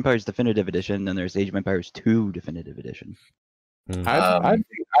 There's Age of Empires Definitive Edition, and then there's Age of Empires 2 Definitive Edition. I'd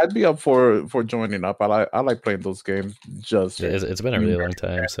be up for joining up. I like playing those games. It's been a really long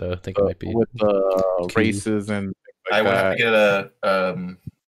time, so I think it might be with the races and. I would have to get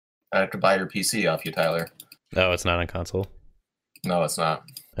I have to buy your PC off you, Tyler. No, it's not on console. No, it's not.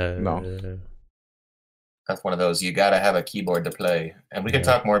 No. That's one of those. You got to have a keyboard to play, and we can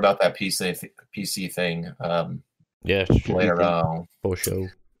talk more about that PC thing Yeah, later on. for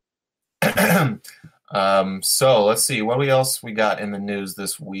sure. So let's see what else we got in the news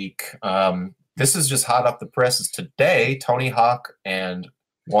this week. This is just hot off the presses today. Tony Hawk and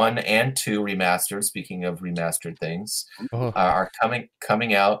 1 and 2 remastered. Speaking of remastered things, are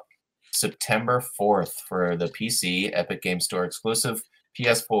coming out September 4th for the PC, Epic Game Store exclusive,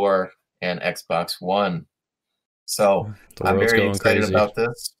 PS4, and Xbox One. So I'm very excited about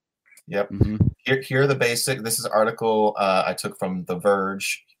this. Yep. Here are the basics. This is an article I took from The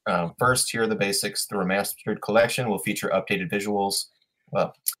Verge. First, here are the basics. The remastered collection will feature updated visuals,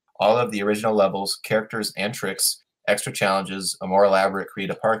 all of the original levels, characters, and tricks, extra challenges, a more elaborate Create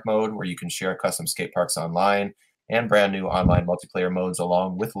a Park mode where you can share custom skate parks online, and brand new online multiplayer modes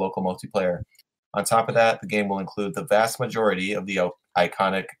along with local multiplayer. On top of that, the game will include the vast majority of the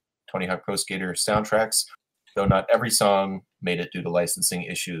iconic Tony Hawk Pro Skater soundtracks, though not every song made it due to licensing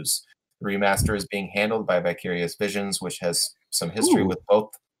issues. The remaster is being handled by Vicarious Visions, which has some history with both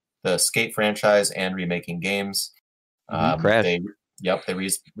the Skate franchise and remaking games. Crash. They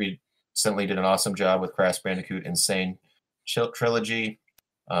recently did an awesome job with Crash Bandicoot Insane Trilogy.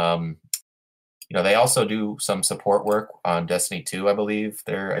 They also do some support work on Destiny 2, I believe.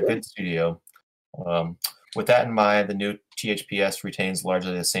 They're a good studio. With that in mind, the new THPS retains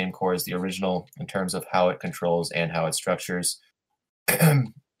largely the same core as the original in terms of how it controls and how it structures.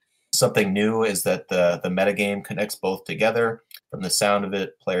 Something new is that the metagame connects both together. From the sound of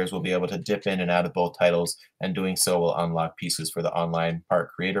it, players will be able to dip in and out of both titles, and doing so will unlock pieces for the online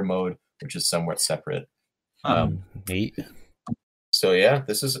park creator mode, which is somewhat separate. Neat. So yeah,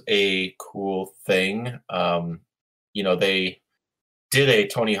 this is a cool thing. They did a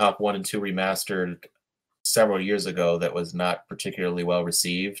Tony Hawk 1 and 2 remastered several years ago that was not particularly well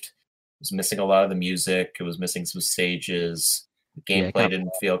received. It was missing a lot of the music. It was missing some stages. The gameplay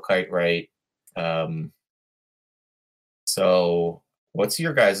didn't feel quite right. So what's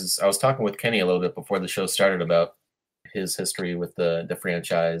your guys'... I was talking with Kenny a little bit before the show started about his history with the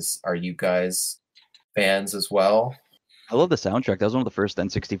franchise. Are you guys fans as well? I love the soundtrack. That was one of the first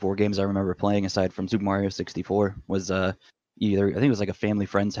N64 games I remember playing, aside from Super Mario 64. Was I think it was like a family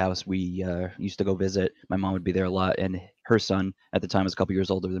friend's house we used to go visit. My mom would be there a lot, and her son at the time was a couple years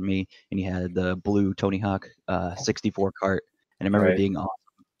older than me, and he had the blue Tony Hawk 64 cart, and I remember it being awesome.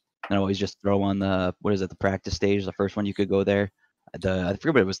 And I always just throw on the practice stage, the first one you could go there. I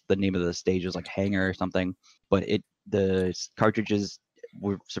forget what it was, the name of the stage. It was like Hangar or something, but the cartridges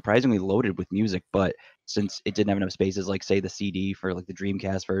were surprisingly loaded with music, but since it didn't have enough spaces, like say the CD for like the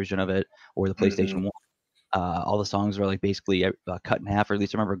Dreamcast version of it or the PlayStation 1, all the songs were like basically cut in half, or at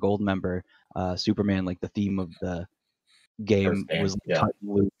least I remember Goldmember, Superman, like the theme of the game was cut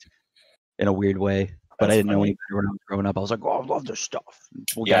and looped in a weird way. But I didn't know any better when I was growing up. I was like, oh, I love this stuff.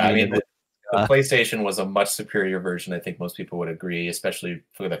 The PlayStation was a much superior version. I think most people would agree, especially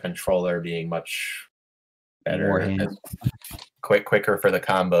for the controller being much better, and quicker for the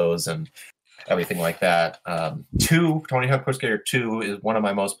combos and everything like that. Tony Hawk Pro Skater 2 is one of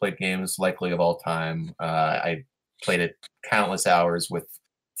my most played games, likely of all time. I played it countless hours with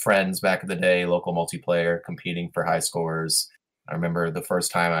friends back in the day, local multiplayer, competing for high scores. I remember the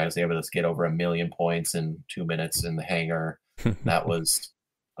first time I was able to get over 1 million points in 2 minutes in the hangar. That was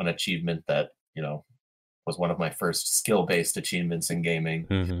an achievement that, was one of my first skill-based achievements in gaming.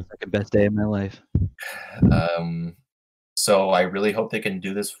 Like the best day of my life. So I really hope they can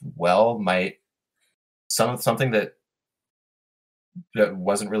do this well. Something that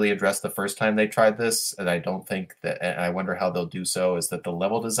wasn't really addressed the first time they tried this, and I don't think that, and I wonder how they'll do so, is that the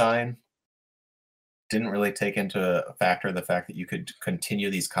level design didn't really take into factor the fact that you could continue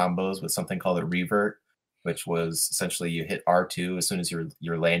these combos with something called a revert, which was essentially you hit R2 as soon as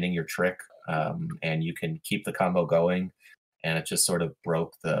you're landing your trick, and you can keep the combo going. And it just sort of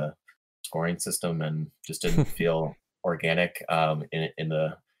broke the scoring system and just didn't feel organic in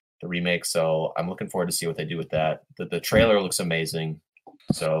the remake. So I'm looking forward to see what they do with that. The trailer looks amazing.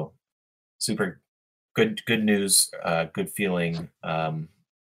 So super good news, good feeling.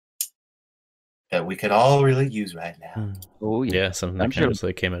 That we could all really use right now. Oh yeah, something that kind of just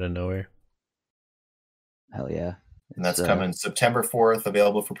like came out of nowhere. Hell yeah! And that's coming September 4th.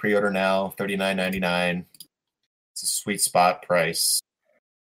 Available for pre-order now, $39.99. It's a sweet spot price.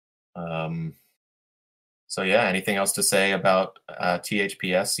 So yeah, anything else to say about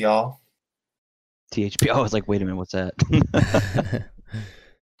THPS, y'all? THPS. I was like, wait a minute, what's that?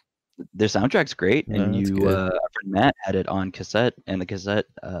 Their soundtrack's great, and our friend Matt had it on cassette, and the cassette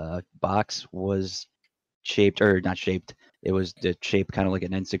box was not shaped. It was shaped kind of like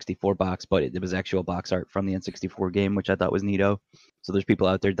an N64 box, but it was actual box art from the N64 game, which I thought was neato. So there's people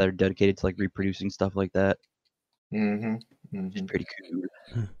out there that are dedicated to like reproducing stuff like that. Mm-hmm. It's Mm-hmm. pretty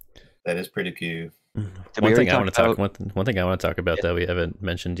cool. That is pretty cute. One thing I want to talk about that we haven't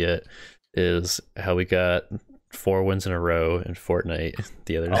mentioned yet is how we got 4 wins in a row in Fortnite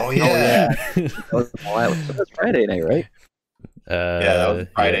the other night. Oh yeah. That was Friday night, right? Yeah, that was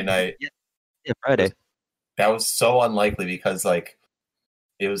Friday night. Yeah, Friday. That was so unlikely because like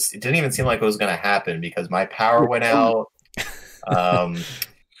it didn't even seem like it was going to happen because my power went out.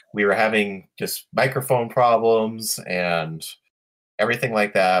 We were having just microphone problems and everything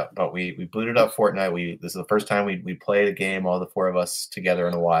like that, but we booted up Fortnite. This is the first time we played a game, all the 4 of us together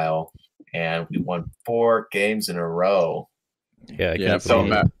in a while, and we won 4 games in a row. Yeah, I felt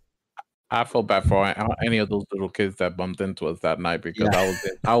bad. I felt bad for any of those little kids that bumped into us that night because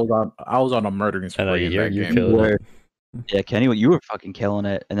I was on a murdering spree in that game. Yeah, Kenny, you were fucking killing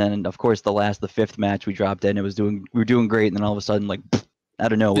it. And then of course the 5th match we dropped in, we were doing great, and then all of a sudden, like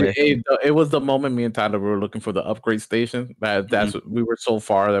out of nowhere. It was the moment me and Tyler were looking for the upgrade station. That's we were so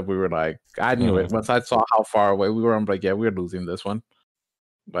far that we were like, I knew it. Once I saw how far away we were, I'm like, yeah, we're losing this one.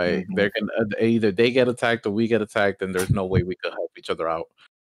 Like they're gonna either they get attacked or we get attacked, and there's no way we could help each other out.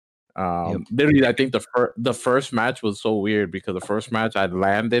 Literally, I think the first match was so weird because the first match I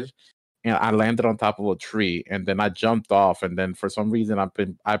landed on top of a tree, and then I jumped off, and then for some reason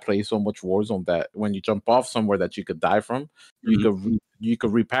I play so much Warzone that when you jump off somewhere that you could die from, you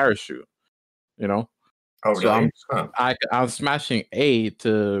could re-parachute, you know. Oh, really? So I'm smashing A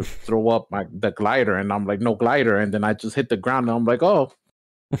to throw up the glider, and I'm like, no glider, and then I just hit the ground, and I'm like, oh,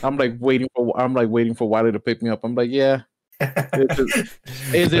 I'm like waiting for Wiley to pick me up. I'm like, yeah,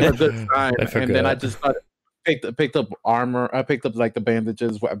 is it a good time? And then I just started. Picked up armor. I picked up like the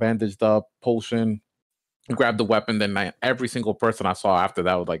bandages, bandaged up, potion, grabbed the weapon. Then every single person I saw after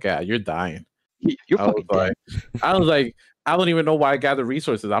that was like, "Yeah, you're dying." You're fucking dead. I was like, I don't even know why I gather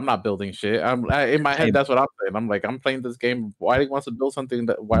resources. I'm not building shit. In my head, that's what I'm saying. I'm like, I'm playing this game. Wiley wants to build something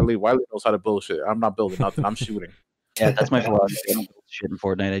that Wiley knows how to build shit. I'm not building nothing. I'm shooting. Yeah, that's my philosophy. I don't build shit in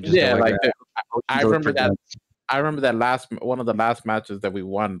Fortnite. I just I remember that. I remember that one of the last matches that we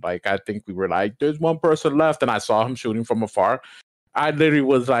won. Like, I think we were like, there's one person left, and I saw him shooting from afar. I literally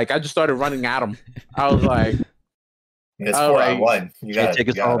was like, I just started running at him. I was like, it's 4-on-1. You gotta take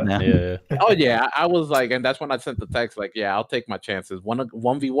us all now. Yeah. Oh yeah, I was like, and that's when I sent the text like, yeah, I'll take my chances.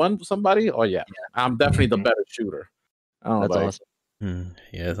 1v1 with somebody. Oh yeah, I'm definitely the better shooter. That's awesome.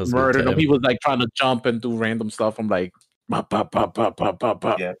 Yeah, that's murdered him. He was like trying to jump and do random stuff. I'm like,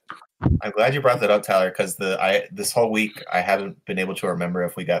 yeah. I'm glad you brought that up, Tyler, because this whole week I haven't been able to remember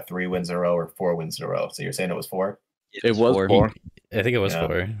if we got 3 wins in a row or 4 wins in a row. So you're saying it was 4? It was 4. I think it was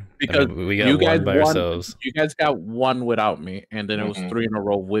 4 because we got one by ourselves. You guys got 1 without me, and then it was 3 in a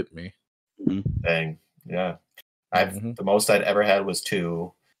row with me. Dang, yeah. The most I'd ever had was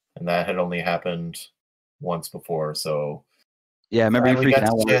 2, and that had only happened once before. So yeah, I remember you freaking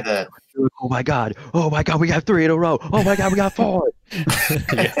out. That. Oh my god, we got 3 in a row. Oh my god, we got 4.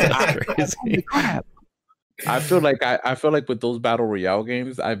 Yeah, that's crazy. Holy crap. I feel like with those battle royale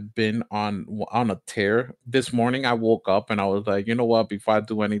games, I've been on a tear. This morning I woke up and I was like, you know what? Before I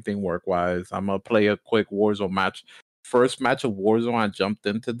do anything work wise, I'm gonna play a quick Warzone match. First match of Warzone I jumped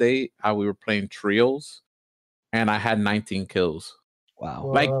in today. We were playing trios, and I had 19 kills. Wow!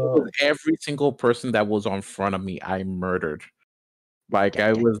 Like it was every single person that was on front of me, I murdered. Like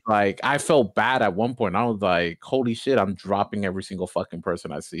I was like, I felt bad at one point. I was like, holy shit, I'm dropping every single fucking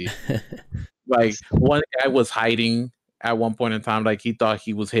person I see. Like one guy was hiding at one point in time, like he thought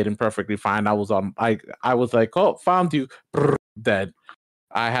he was hidden perfectly fine. I was like, oh, found you, dead.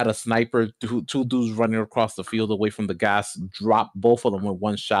 I had a sniper, 2 dudes running across the field away from the gas, dropped both of them with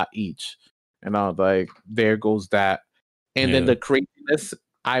 1 shot each. And I was like, there goes that. And then the craziness,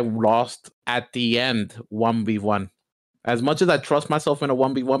 I lost at the end 1v1. As much as I trust myself in a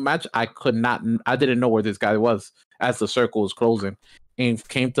 1v1 match, I didn't know where this guy was as the circle was closing. And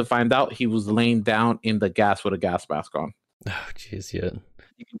came to find out he was laying down in the gas with a gas mask on. Oh, jeez, yeah.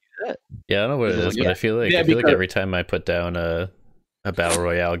 You can do that. Yeah, I don't know what it is, but I feel like every time I put down a battle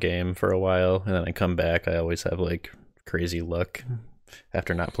royale game for a while and then I come back, I always have like crazy luck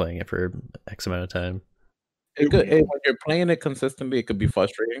after not playing it for X amount of time. When you're playing it consistently, it could be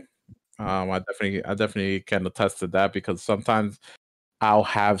frustrating. I definitely can attest to that because sometimes I'll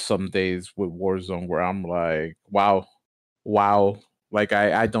have some days with Warzone where I'm like, wow, like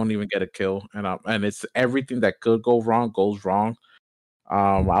I don't even get a kill, and it's everything that could go wrong goes wrong.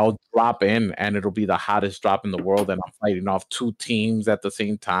 I'll drop in and it'll be the hottest drop in the world, and I'm fighting off 2 teams at the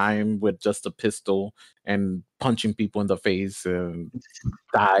same time with just a pistol and punching people in the face and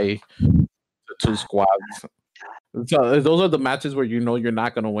die to 2 squads. So those are the matches where you know you're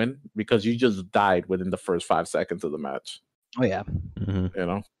not going to win because you just died within the first 5 seconds of the match. Oh yeah, Mhm. You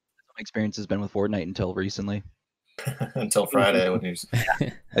know, my experience has been with Fortnite until recently. Until Friday when you.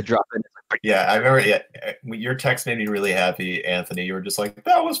 I drop in. Yeah, I remember. Yeah, your text made me really happy, Anthony. You were just like,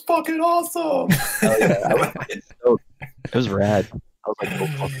 "That was fucking awesome." Oh, yeah. It was rad. I was like, "Go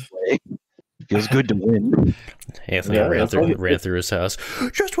fucking play." Feels good to win. Anthony Yeah, ran through his house.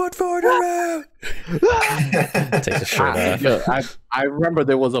 Just went for the Takes his shirt off. Yeah, I remember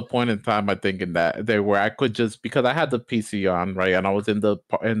there was a point in time I think in that there where I could just because I had the PC on, right, and I was in the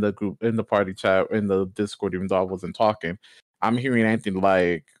group in the party chat in the Discord even though I wasn't talking. I'm hearing Anthony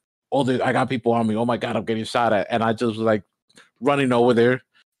like, "Oh, I got people on me. Oh my god, I'm getting shot at," and I just was like running over there.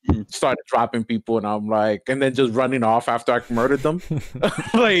 Started dropping people, and I'm like, and then just running off after I murdered them.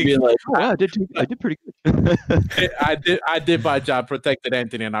 Like, Being like, oh, yeah, I did pretty good. I did my job, protected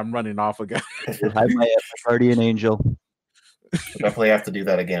Anthony, and I'm running off again. I'm my guardian angel. We'll definitely have to do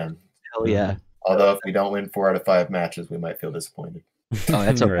that again. Hell yeah! Although if we don't win 4 out of 5 matches, we might feel disappointed. Oh,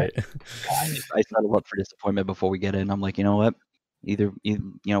 that's okay. Right. I settle up for disappointment before we get in. I'm like, you know what? Either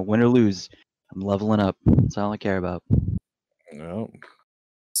win or lose, I'm leveling up. That's all I care about. No.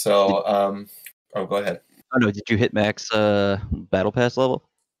 So, go ahead. Oh no, did you hit max battle pass level?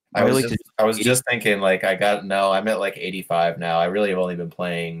 I was just thinking, like, I'm at like 85 now. I really have only been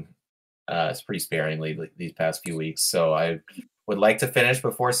playing pretty sparingly these past few weeks. So I would like to finish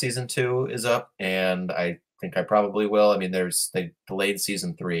before season 2 is up, and I think I probably will. I mean, they delayed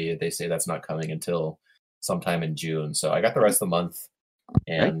season 3. They say that's not coming until sometime in June. So I got the rest of the month,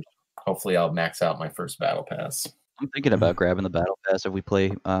 and hopefully I'll max out my first battle pass. I'm thinking about grabbing the battle pass if we play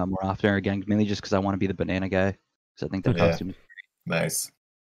more often again, mainly just because I want to be the banana guy. Because I think that costume is nice.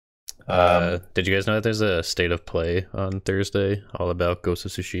 Did you guys know that there's a state of play on Thursday all about Ghost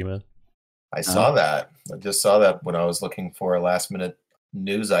of Tsushima? I saw that. I just saw that when I was looking for last minute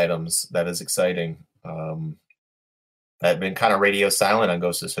news items. That is exciting. I've been kind of radio silent on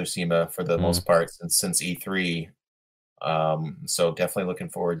Ghost of Tsushima for the most part since E3. So definitely looking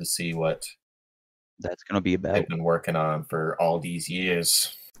forward to see what that's going to be about. They've been working on for all these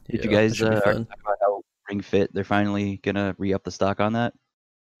years. Did you guys talk about how Ring Fit, they're finally going to re-up the stock on that?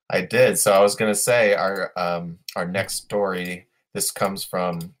 I did. So I was going to say our next story, this comes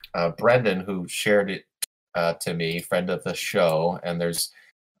from Brendan, who shared it to me, friend of the show. And there's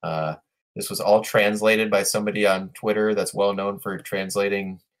this was all translated by somebody on Twitter that's well known for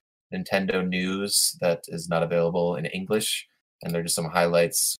translating Nintendo news that is not available in English. And there are just some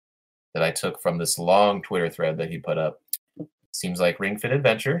highlights that I took from this long Twitter thread that he put up. Seems like Ring Fit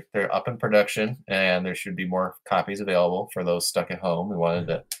Adventure, they're up in production, and there should be more copies available for those stuck at home. We wanted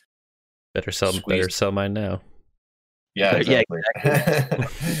to better sell mine now. Yeah, exactly.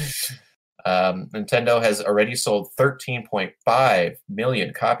 Nintendo has already sold 13.5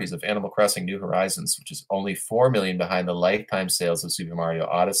 million copies of Animal Crossing New Horizons, which is only 4 million behind the lifetime sales of Super Mario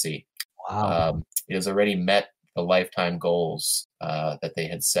Odyssey. Wow. It has already met the lifetime goals that they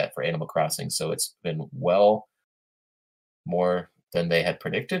had set for Animal Crossing. So it's been well more than they had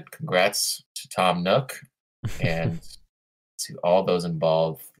predicted. Congrats to Tom Nook and to all those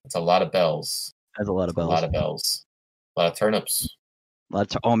involved. It's a lot of bells. That's a lot of bells. A lot of bells. A lot of turnips.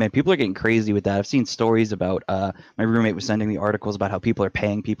 Oh man, people are getting crazy with that. I've seen stories about my roommate was sending me articles about how people are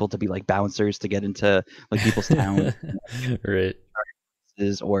paying people to be like bouncers to get into like people's towns. Right.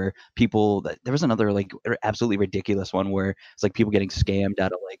 Or people that there was another like absolutely ridiculous one where it's like people getting scammed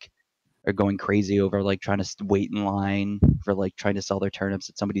out of like or going crazy over like trying to wait in line for like trying to sell their turnips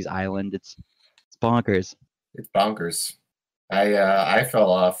at somebody's island. It's bonkers. It's bonkers. I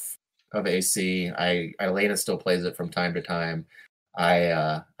fell off of AC. Elena still plays it from time to time.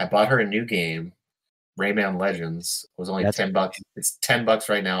 I bought her a new game, Rayman Legends. It was only $10. It's $10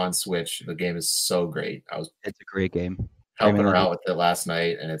 right now on Switch. The game is so great. It's a great game. Helping her out with it last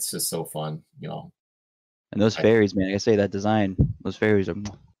night, and it's just so fun, you know. And those fairies, man, like I say that design, those fairies are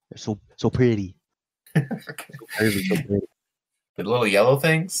they're so pretty. So pretty. The little yellow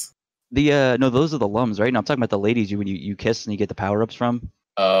things? No, those are the lums, right? Now I'm talking about the ladies when you kiss and you get the power-ups from.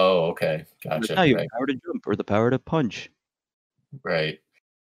 Oh, okay. Gotcha. No, you have the power to jump or the power to punch. Right.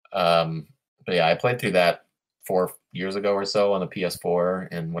 But yeah, I played through that 4 years ago or so on the PS4,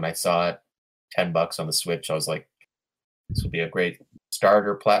 and when I saw it $10 on the Switch, I was like, this would be a great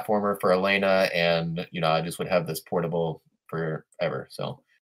starter platformer for Elena, and you know, I just would have this portable forever. So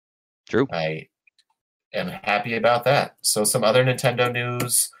true. I am happy about that. So some other Nintendo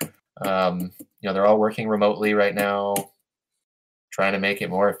news. You know, they're all working remotely right now, trying to make it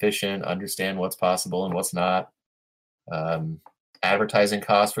more efficient, understand what's possible and what's not. Advertising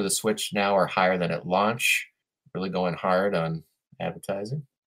costs for the Switch now are higher than at launch. really going hard on advertising.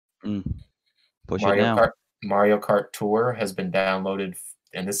 Push it now. Mario Kart Tour has been downloaded,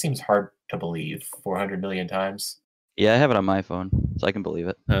 and this seems hard to believe, 400 million times. Yeah, I have it on my phone, so I can believe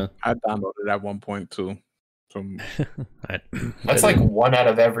it. I downloaded at 1.2. That's like 1 out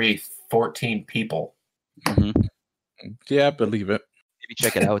of every 14 people. Yeah, I believe it. Maybe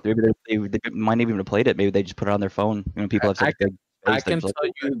check it out. Maybe they might not even have played it. Maybe they just put it on their phone. You know, people have such big. I can tell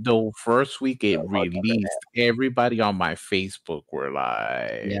you the first week it released, everybody on my Facebook were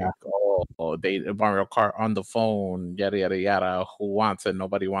like, "Oh, they Mario Kart on the phone, yada yada yada. Who wants it?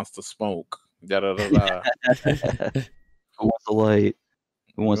 Nobody wants to smoke. Yada yada." Who wants the light?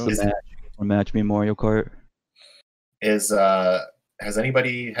 Who wants the match? Match me in Mario Kart. Has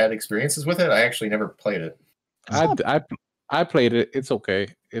anybody had experiences with it? I actually never played it. I played it. It's okay.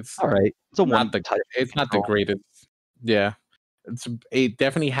 It's all right. It's not the greatest. Yeah. It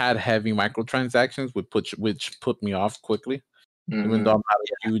definitely had heavy microtransactions, which put me off quickly. Even though I'm not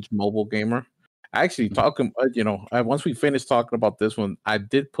a huge mobile gamer. Actually, once we finished talking about this one, I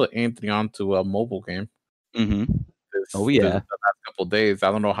did put Anthony onto a mobile game. The last couple of days.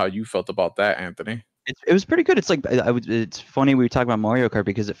 I don't know how you felt about that, Anthony. It was pretty good. It's like it's funny we were talking about Mario Kart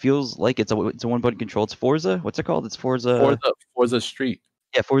because it feels like it's a one button control. It's Forza. What's it called? It's Forza Street.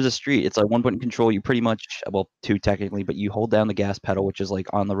 Yeah, Forza Street. It's like one button control. You pretty much, well, two technically, but you hold down the gas pedal, which is like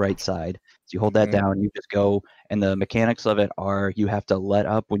on the right side. So you hold that down, you just go, and the mechanics of it are you have to let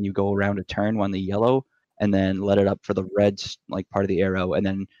up when you go around a turn on the yellow, and then let it up for the red like part of the arrow, and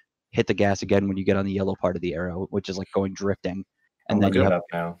then hit the gas again when you get on the yellow part of the arrow, which is like going drifting. And then you have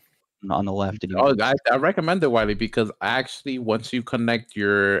on the left. And I recommend it, Wiley, because actually once you connect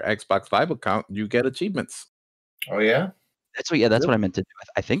your Xbox Live account, you get achievements. Oh yeah. That's what I meant to do.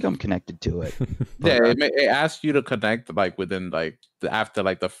 I think I'm connected to it. Yeah, it asks you to connect like within after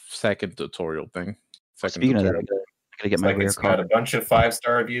the second tutorial thing. Speaking of that, I gotta get my rear car. Got a bunch of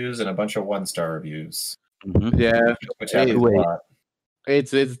 5-star reviews and a bunch of 1-star reviews. Yeah, which happens a lot.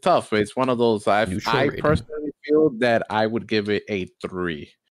 It's tough. It's one of those. I personally feel that I would give it a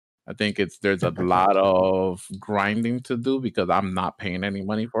 3. I think there's a lot of grinding to do because I'm not paying any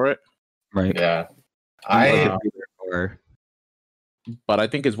money for it. Right. Yeah. But I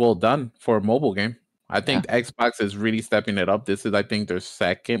think it's well done for a mobile game. I think Xbox is really stepping it up. This is, I think, their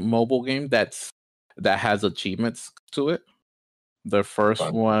second mobile game that has achievements to it. The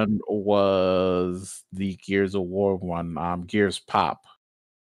first one was the Gears of War one, Gears Pop.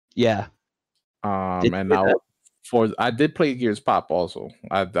 Yeah. And now I did play Gears Pop also.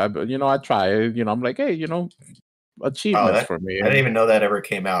 I try. I'm like, hey, achievements for me. I didn't even know that ever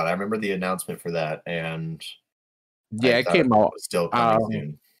came out. I remember the announcement for that, and yeah, it came out. Still coming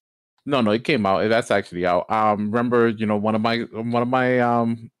soon. No, it came out. That's actually out. Remember, one of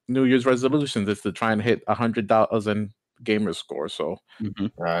my New Year's resolutions is to try and hit 100,000 gamer score. So,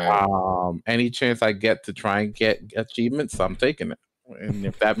 any chance I get to try and get achievements, I'm taking it. And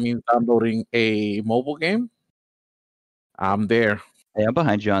if that means downloading a mobile game, I'm there. Hey, I'm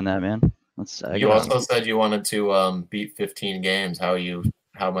behind you on that, man. You also said you wanted to beat 15 games. How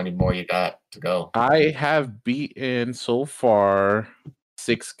many more you got to go? I have beaten so far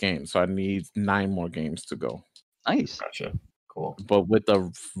 6 games, so I need 9 more games to go. Nice. Gotcha. Cool. But with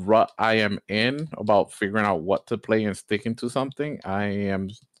the rut I am in about figuring out what to play and sticking to something, I am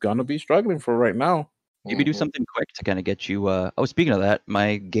gonna be struggling for right now. Maybe do something quick to kind of get you. Speaking of that,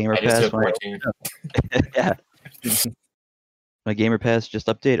 my Gamer Pass. Yeah. My Gamer Pass just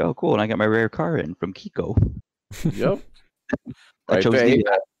updated. Oh, cool! And I got my rare car in from Kiko. Yep. I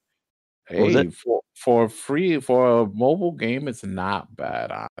chose for free for a mobile game, it's not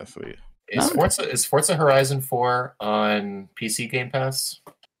bad, honestly. Is Forza Horizon 4 on PC Game Pass?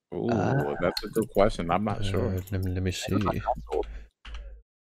 Ooh, that's a good question. I'm not sure. Let me see.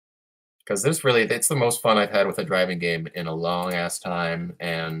 Because it's the most fun I've had with a driving game in a long ass time,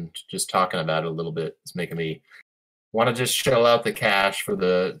 and just talking about it a little bit is making me want to just shell out the cash for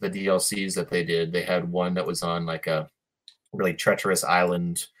the DLCs that they did. They had one that was on like a really treacherous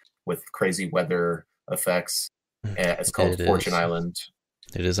island with crazy weather effects. It's called Fortune Island.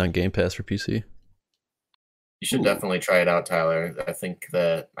 It is on Game Pass for PC. You should definitely try it out, Tyler.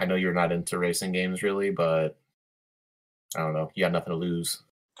 I know you're not into racing games really, but I don't know. You got nothing to lose.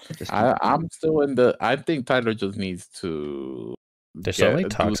 I'm still I think Tyler just needs to. There's so many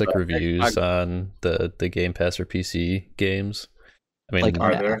toxic reviews on the Game Pass for PC games. I mean,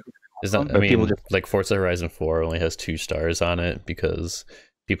 are there? Like Forza Horizon 4 only has 2 stars on it because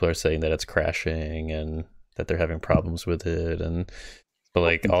people are saying that it's crashing and that they're having problems with it. But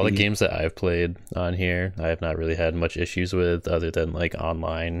like all the games that I've played on here, I have not really had much issues with, other than like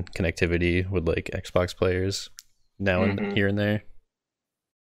online connectivity with like Xbox players. now and Mhm. here and there.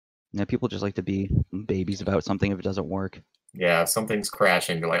 Yeah, people just like to be babies about something if it doesn't work. Yeah, if something's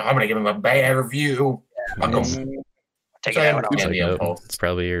crashing, you're like, I'm gonna give him a bad review. Fuck 'em. It's- Take it I out on understand It's the like, impulse. it's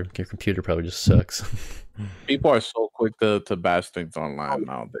probably your computer probably just sucks. People are so quick to bash things online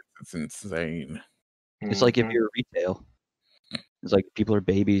nowadays. It's insane. It's like if Mhm. you're retail. It's like people are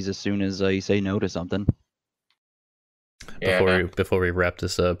babies as soon as you say no to something. Yeah. Before we wrap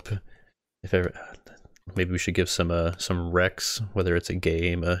this up, if ever, maybe we should give some recs, whether it's a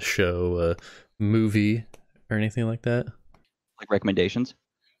game, a show, a movie, or anything like that. Like recommendations.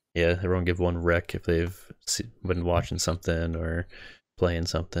 Yeah, everyone give one rec if they've been watching something or playing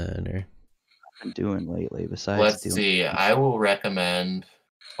something or. Been doing lately besides Let's doing see. I will recommend.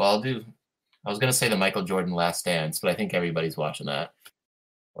 Well, I was gonna say the Michael Jordan Last Dance, but I think everybody's watching that.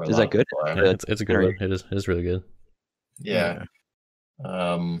 Or a Is lot that of good? people are. Yeah. It's a good one. It is really good. Yeah.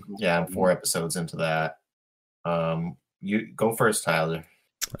 Yeah, I'm 4 episodes into that. You go first, Tyler.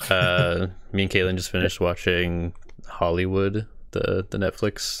 Me and Caitlin just finished watching Hollywood, the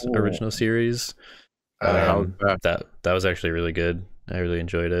Netflix Ooh. original series. How's that? That was actually really good. I really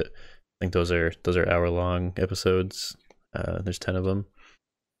enjoyed it. I think those are hour-long episodes. There's 10 of them,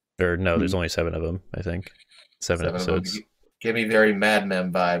 or no, there's only 7 of them. I think 7 of them. episodes. Give me very Mad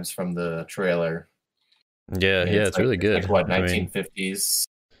Men vibes from the trailer. Yeah, it's really good. Like what, I mean, 1950s?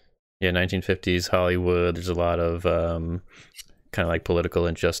 yeah, 1950s Hollywood. There's a lot of kind of like political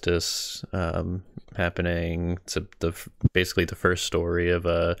injustice happening. It's basically the first story of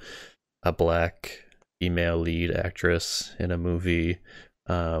a black female lead actress in a movie,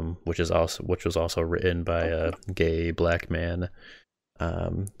 which was also written by a gay black man.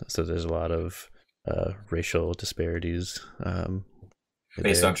 So there's a lot of racial disparities.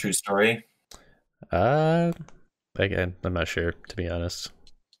 Based on true story? Again, I'm not sure, to be honest.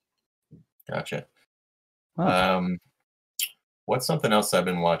 Gotcha. Huh. What's something else I've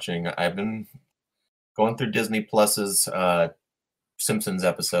been watching? I've been going through Disney Plus's Simpsons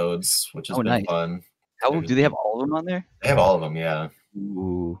episodes, which has been nice. fun. Do they have all of them on there? They have all of them, yeah.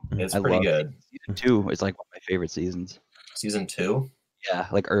 Ooh, It's I pretty love good. Season 2 is like one of my favorite seasons. Season 2? Yeah,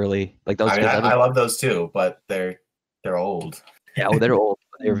 like early, like those. I mean, I love those too, but they're old. Yeah, well, they're old.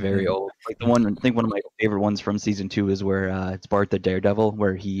 They're very old. Like the one, I think one of my favorite ones from season 2 is where it's Bart the Daredevil,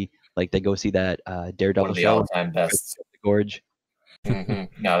 where they go see that Daredevil One of the show. all-time best. The Gorge.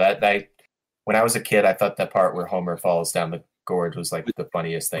 No, that when I was a kid, I thought that part where Homer falls down the gorge was like the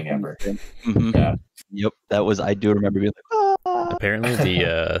funniest thing ever. Mm-hmm. Yeah. Yep, that was. I do remember being like, ah! Apparently,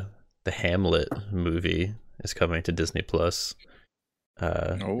 the Hamlet movie is coming to Disney Plus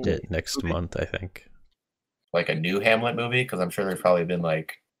next month, I think. Like a new Hamlet movie, because I'm sure there's probably been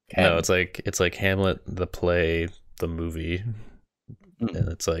like 10. No, it's like Hamlet the play, the movie, and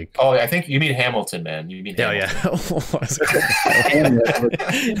it's like. Oh, I think you mean Hamilton, man. You mean Hamlet.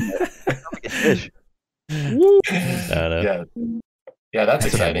 Fish. Yeah, that's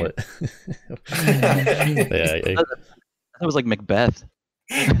exciting. That was like Macbeth.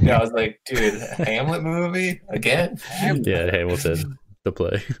 Yeah, I was like, dude, Hamlet movie again? Yeah, Hamilton the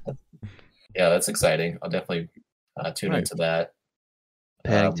play. Yeah, that's exciting. I'll definitely tune into that.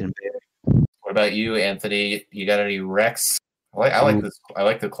 Paddington. What about you, Anthony? You got any recs? I like this. I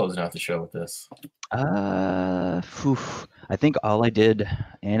like the closing out the show with this. I think all I did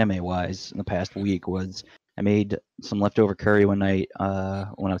anime-wise in the past week was I made some leftover curry one night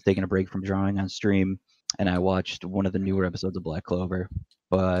when I was taking a break from drawing on stream, and I watched one of the newer episodes of Black Clover,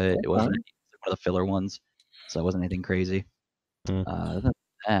 but it wasn't one of the filler ones, so it wasn't anything crazy. Other than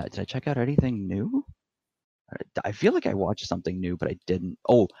that, did I check out anything new? I feel like I watched something new, but I didn't.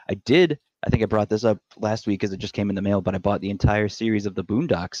 Oh, I did. I think I brought this up last week because it just came in the mail, but I bought the entire series of the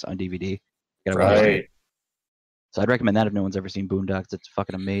Boondocks on DVD. Right. So I'd recommend that if no one's ever seen Boondocks. It's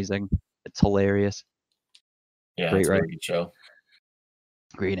fucking amazing. It's hilarious. Yeah, Great it's a writing. really good show.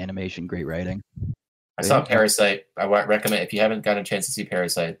 Great animation, great writing. I saw Parasite. I recommend if you haven't gotten a chance to see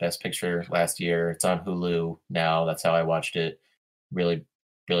Parasite, Best Picture last year. It's on Hulu now. That's how I watched it. Really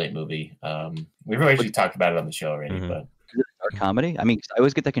brilliant movie. We've actually talked about it on the show already, but is it a dark comedy? I mean, I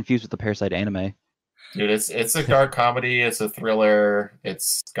always get that confused with the Parasite anime. Dude, it's a dark comedy. It's a thriller.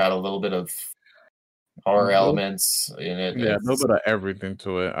 It's got a little bit of horror elements in it. Yeah, a little bit of everything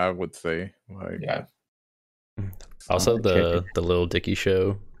to it, I would say. Like, yeah. Also, the Little Dicky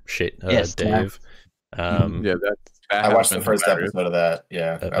show, yes, Dave. Yeah, that I watched the first episode of that.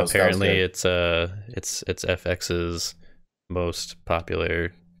 Yeah, apparently it's FX's most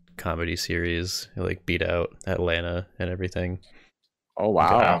popular comedy series. It, like, beat out Atlanta and everything. Oh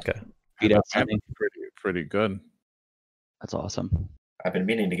wow! Okay. Beat out Atlanta's pretty good. That's awesome. I've been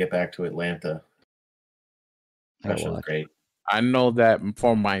meaning to get back to Atlanta. I That gotta show's watch. great. I know that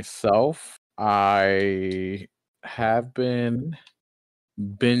for myself, I have been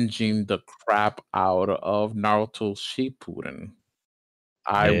binging the crap out of Naruto Shippuden.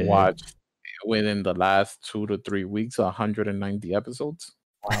 I Yeah. watched within the last 2 to 3 weeks 190 episodes.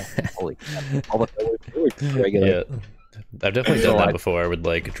 Wow, holy crap! All the fillers were regular. Yeah, I've definitely So done that I- before with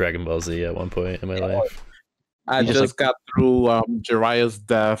like Dragon Ball Z at one point in my life. I You just, just, like- got through Jiraiya's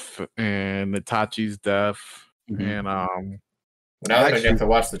death and Itachi's death, Mhm. and Now I Actually- have to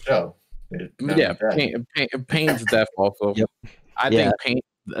watch the show. Now yeah, he's dead. Pain's death also. Yep. I Yeah. think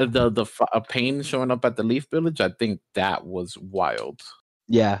Pain, Pain showing up at the Leaf Village. I think that was wild.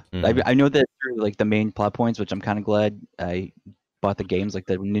 Yeah, Mhm. I know that through like the main plot points, which I'm kind of glad I bought the games, like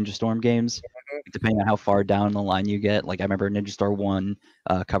the Ninja Storm games. Depending on how far down the line you get, like I remember Ninja Storm 1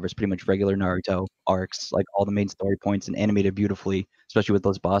 covers pretty much regular Naruto arcs, like all the main story points and animated beautifully, especially with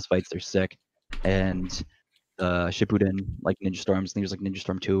those boss fights. They're sick. And Shippuden, like Ninja Storms, I think it was like Ninja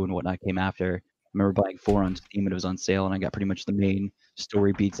Storm 2 and whatnot came after. I remember buying 4 on Steam and it was on sale, and I got pretty much the main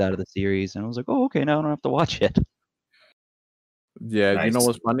story beats out of the series, and I was like, oh, okay, now I don't have to watch it. Yeah, you know Nice.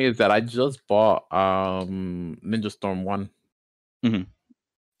 what's funny is that I just bought Ninja Storm 1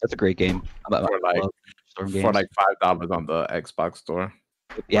 That's a great game. I For, like- love Storm games. for like $5 on the Xbox store.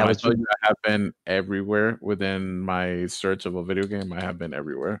 yeah, When I it's told you I have been everywhere within my search of a video game. I have been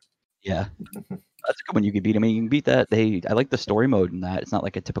everywhere. yeah. That's a good one you can beat. I mean, you can beat that. I like the story mode in that. It's not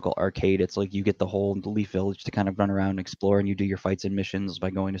like a typical arcade. It's like you get the whole Leaf Village to kind of run around and explore, and you do your fights and missions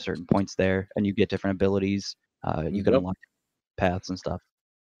by going to certain points there, and you get different abilities. You can Yep. unlock paths and stuff.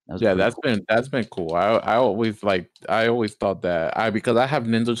 That was Yeah, pretty that's been cool. I always thought that because I have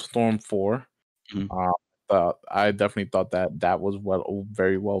Ninja Storm 4. Mhm. I definitely thought that was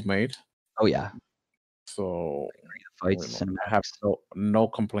very well made. Oh yeah, So fights, I have cinematics. no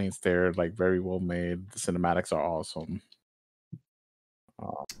complaints there. Like very well made. The cinematics are awesome.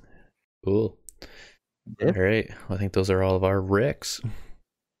 Cool. Yeah. All right. Well, I think those are all of our Ricks.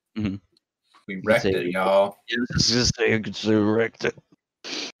 We wrecked it, y'all. Wrecked it.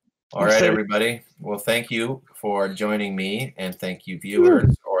 All right, Say- everybody. Well, thank you for joining me, and thank you,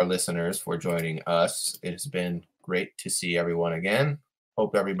 viewers or listeners, for joining us. It has been great to see everyone again.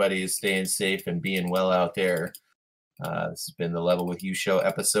 Hope everybody is staying safe and being well out there. This has been the Level With You Show,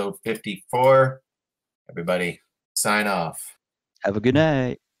 episode 54. Everybody, sign off. Have a good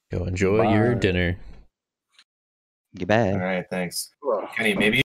night. Go enjoy your Bye. dinner. Goodbye. All right, thanks. Kenny, maybe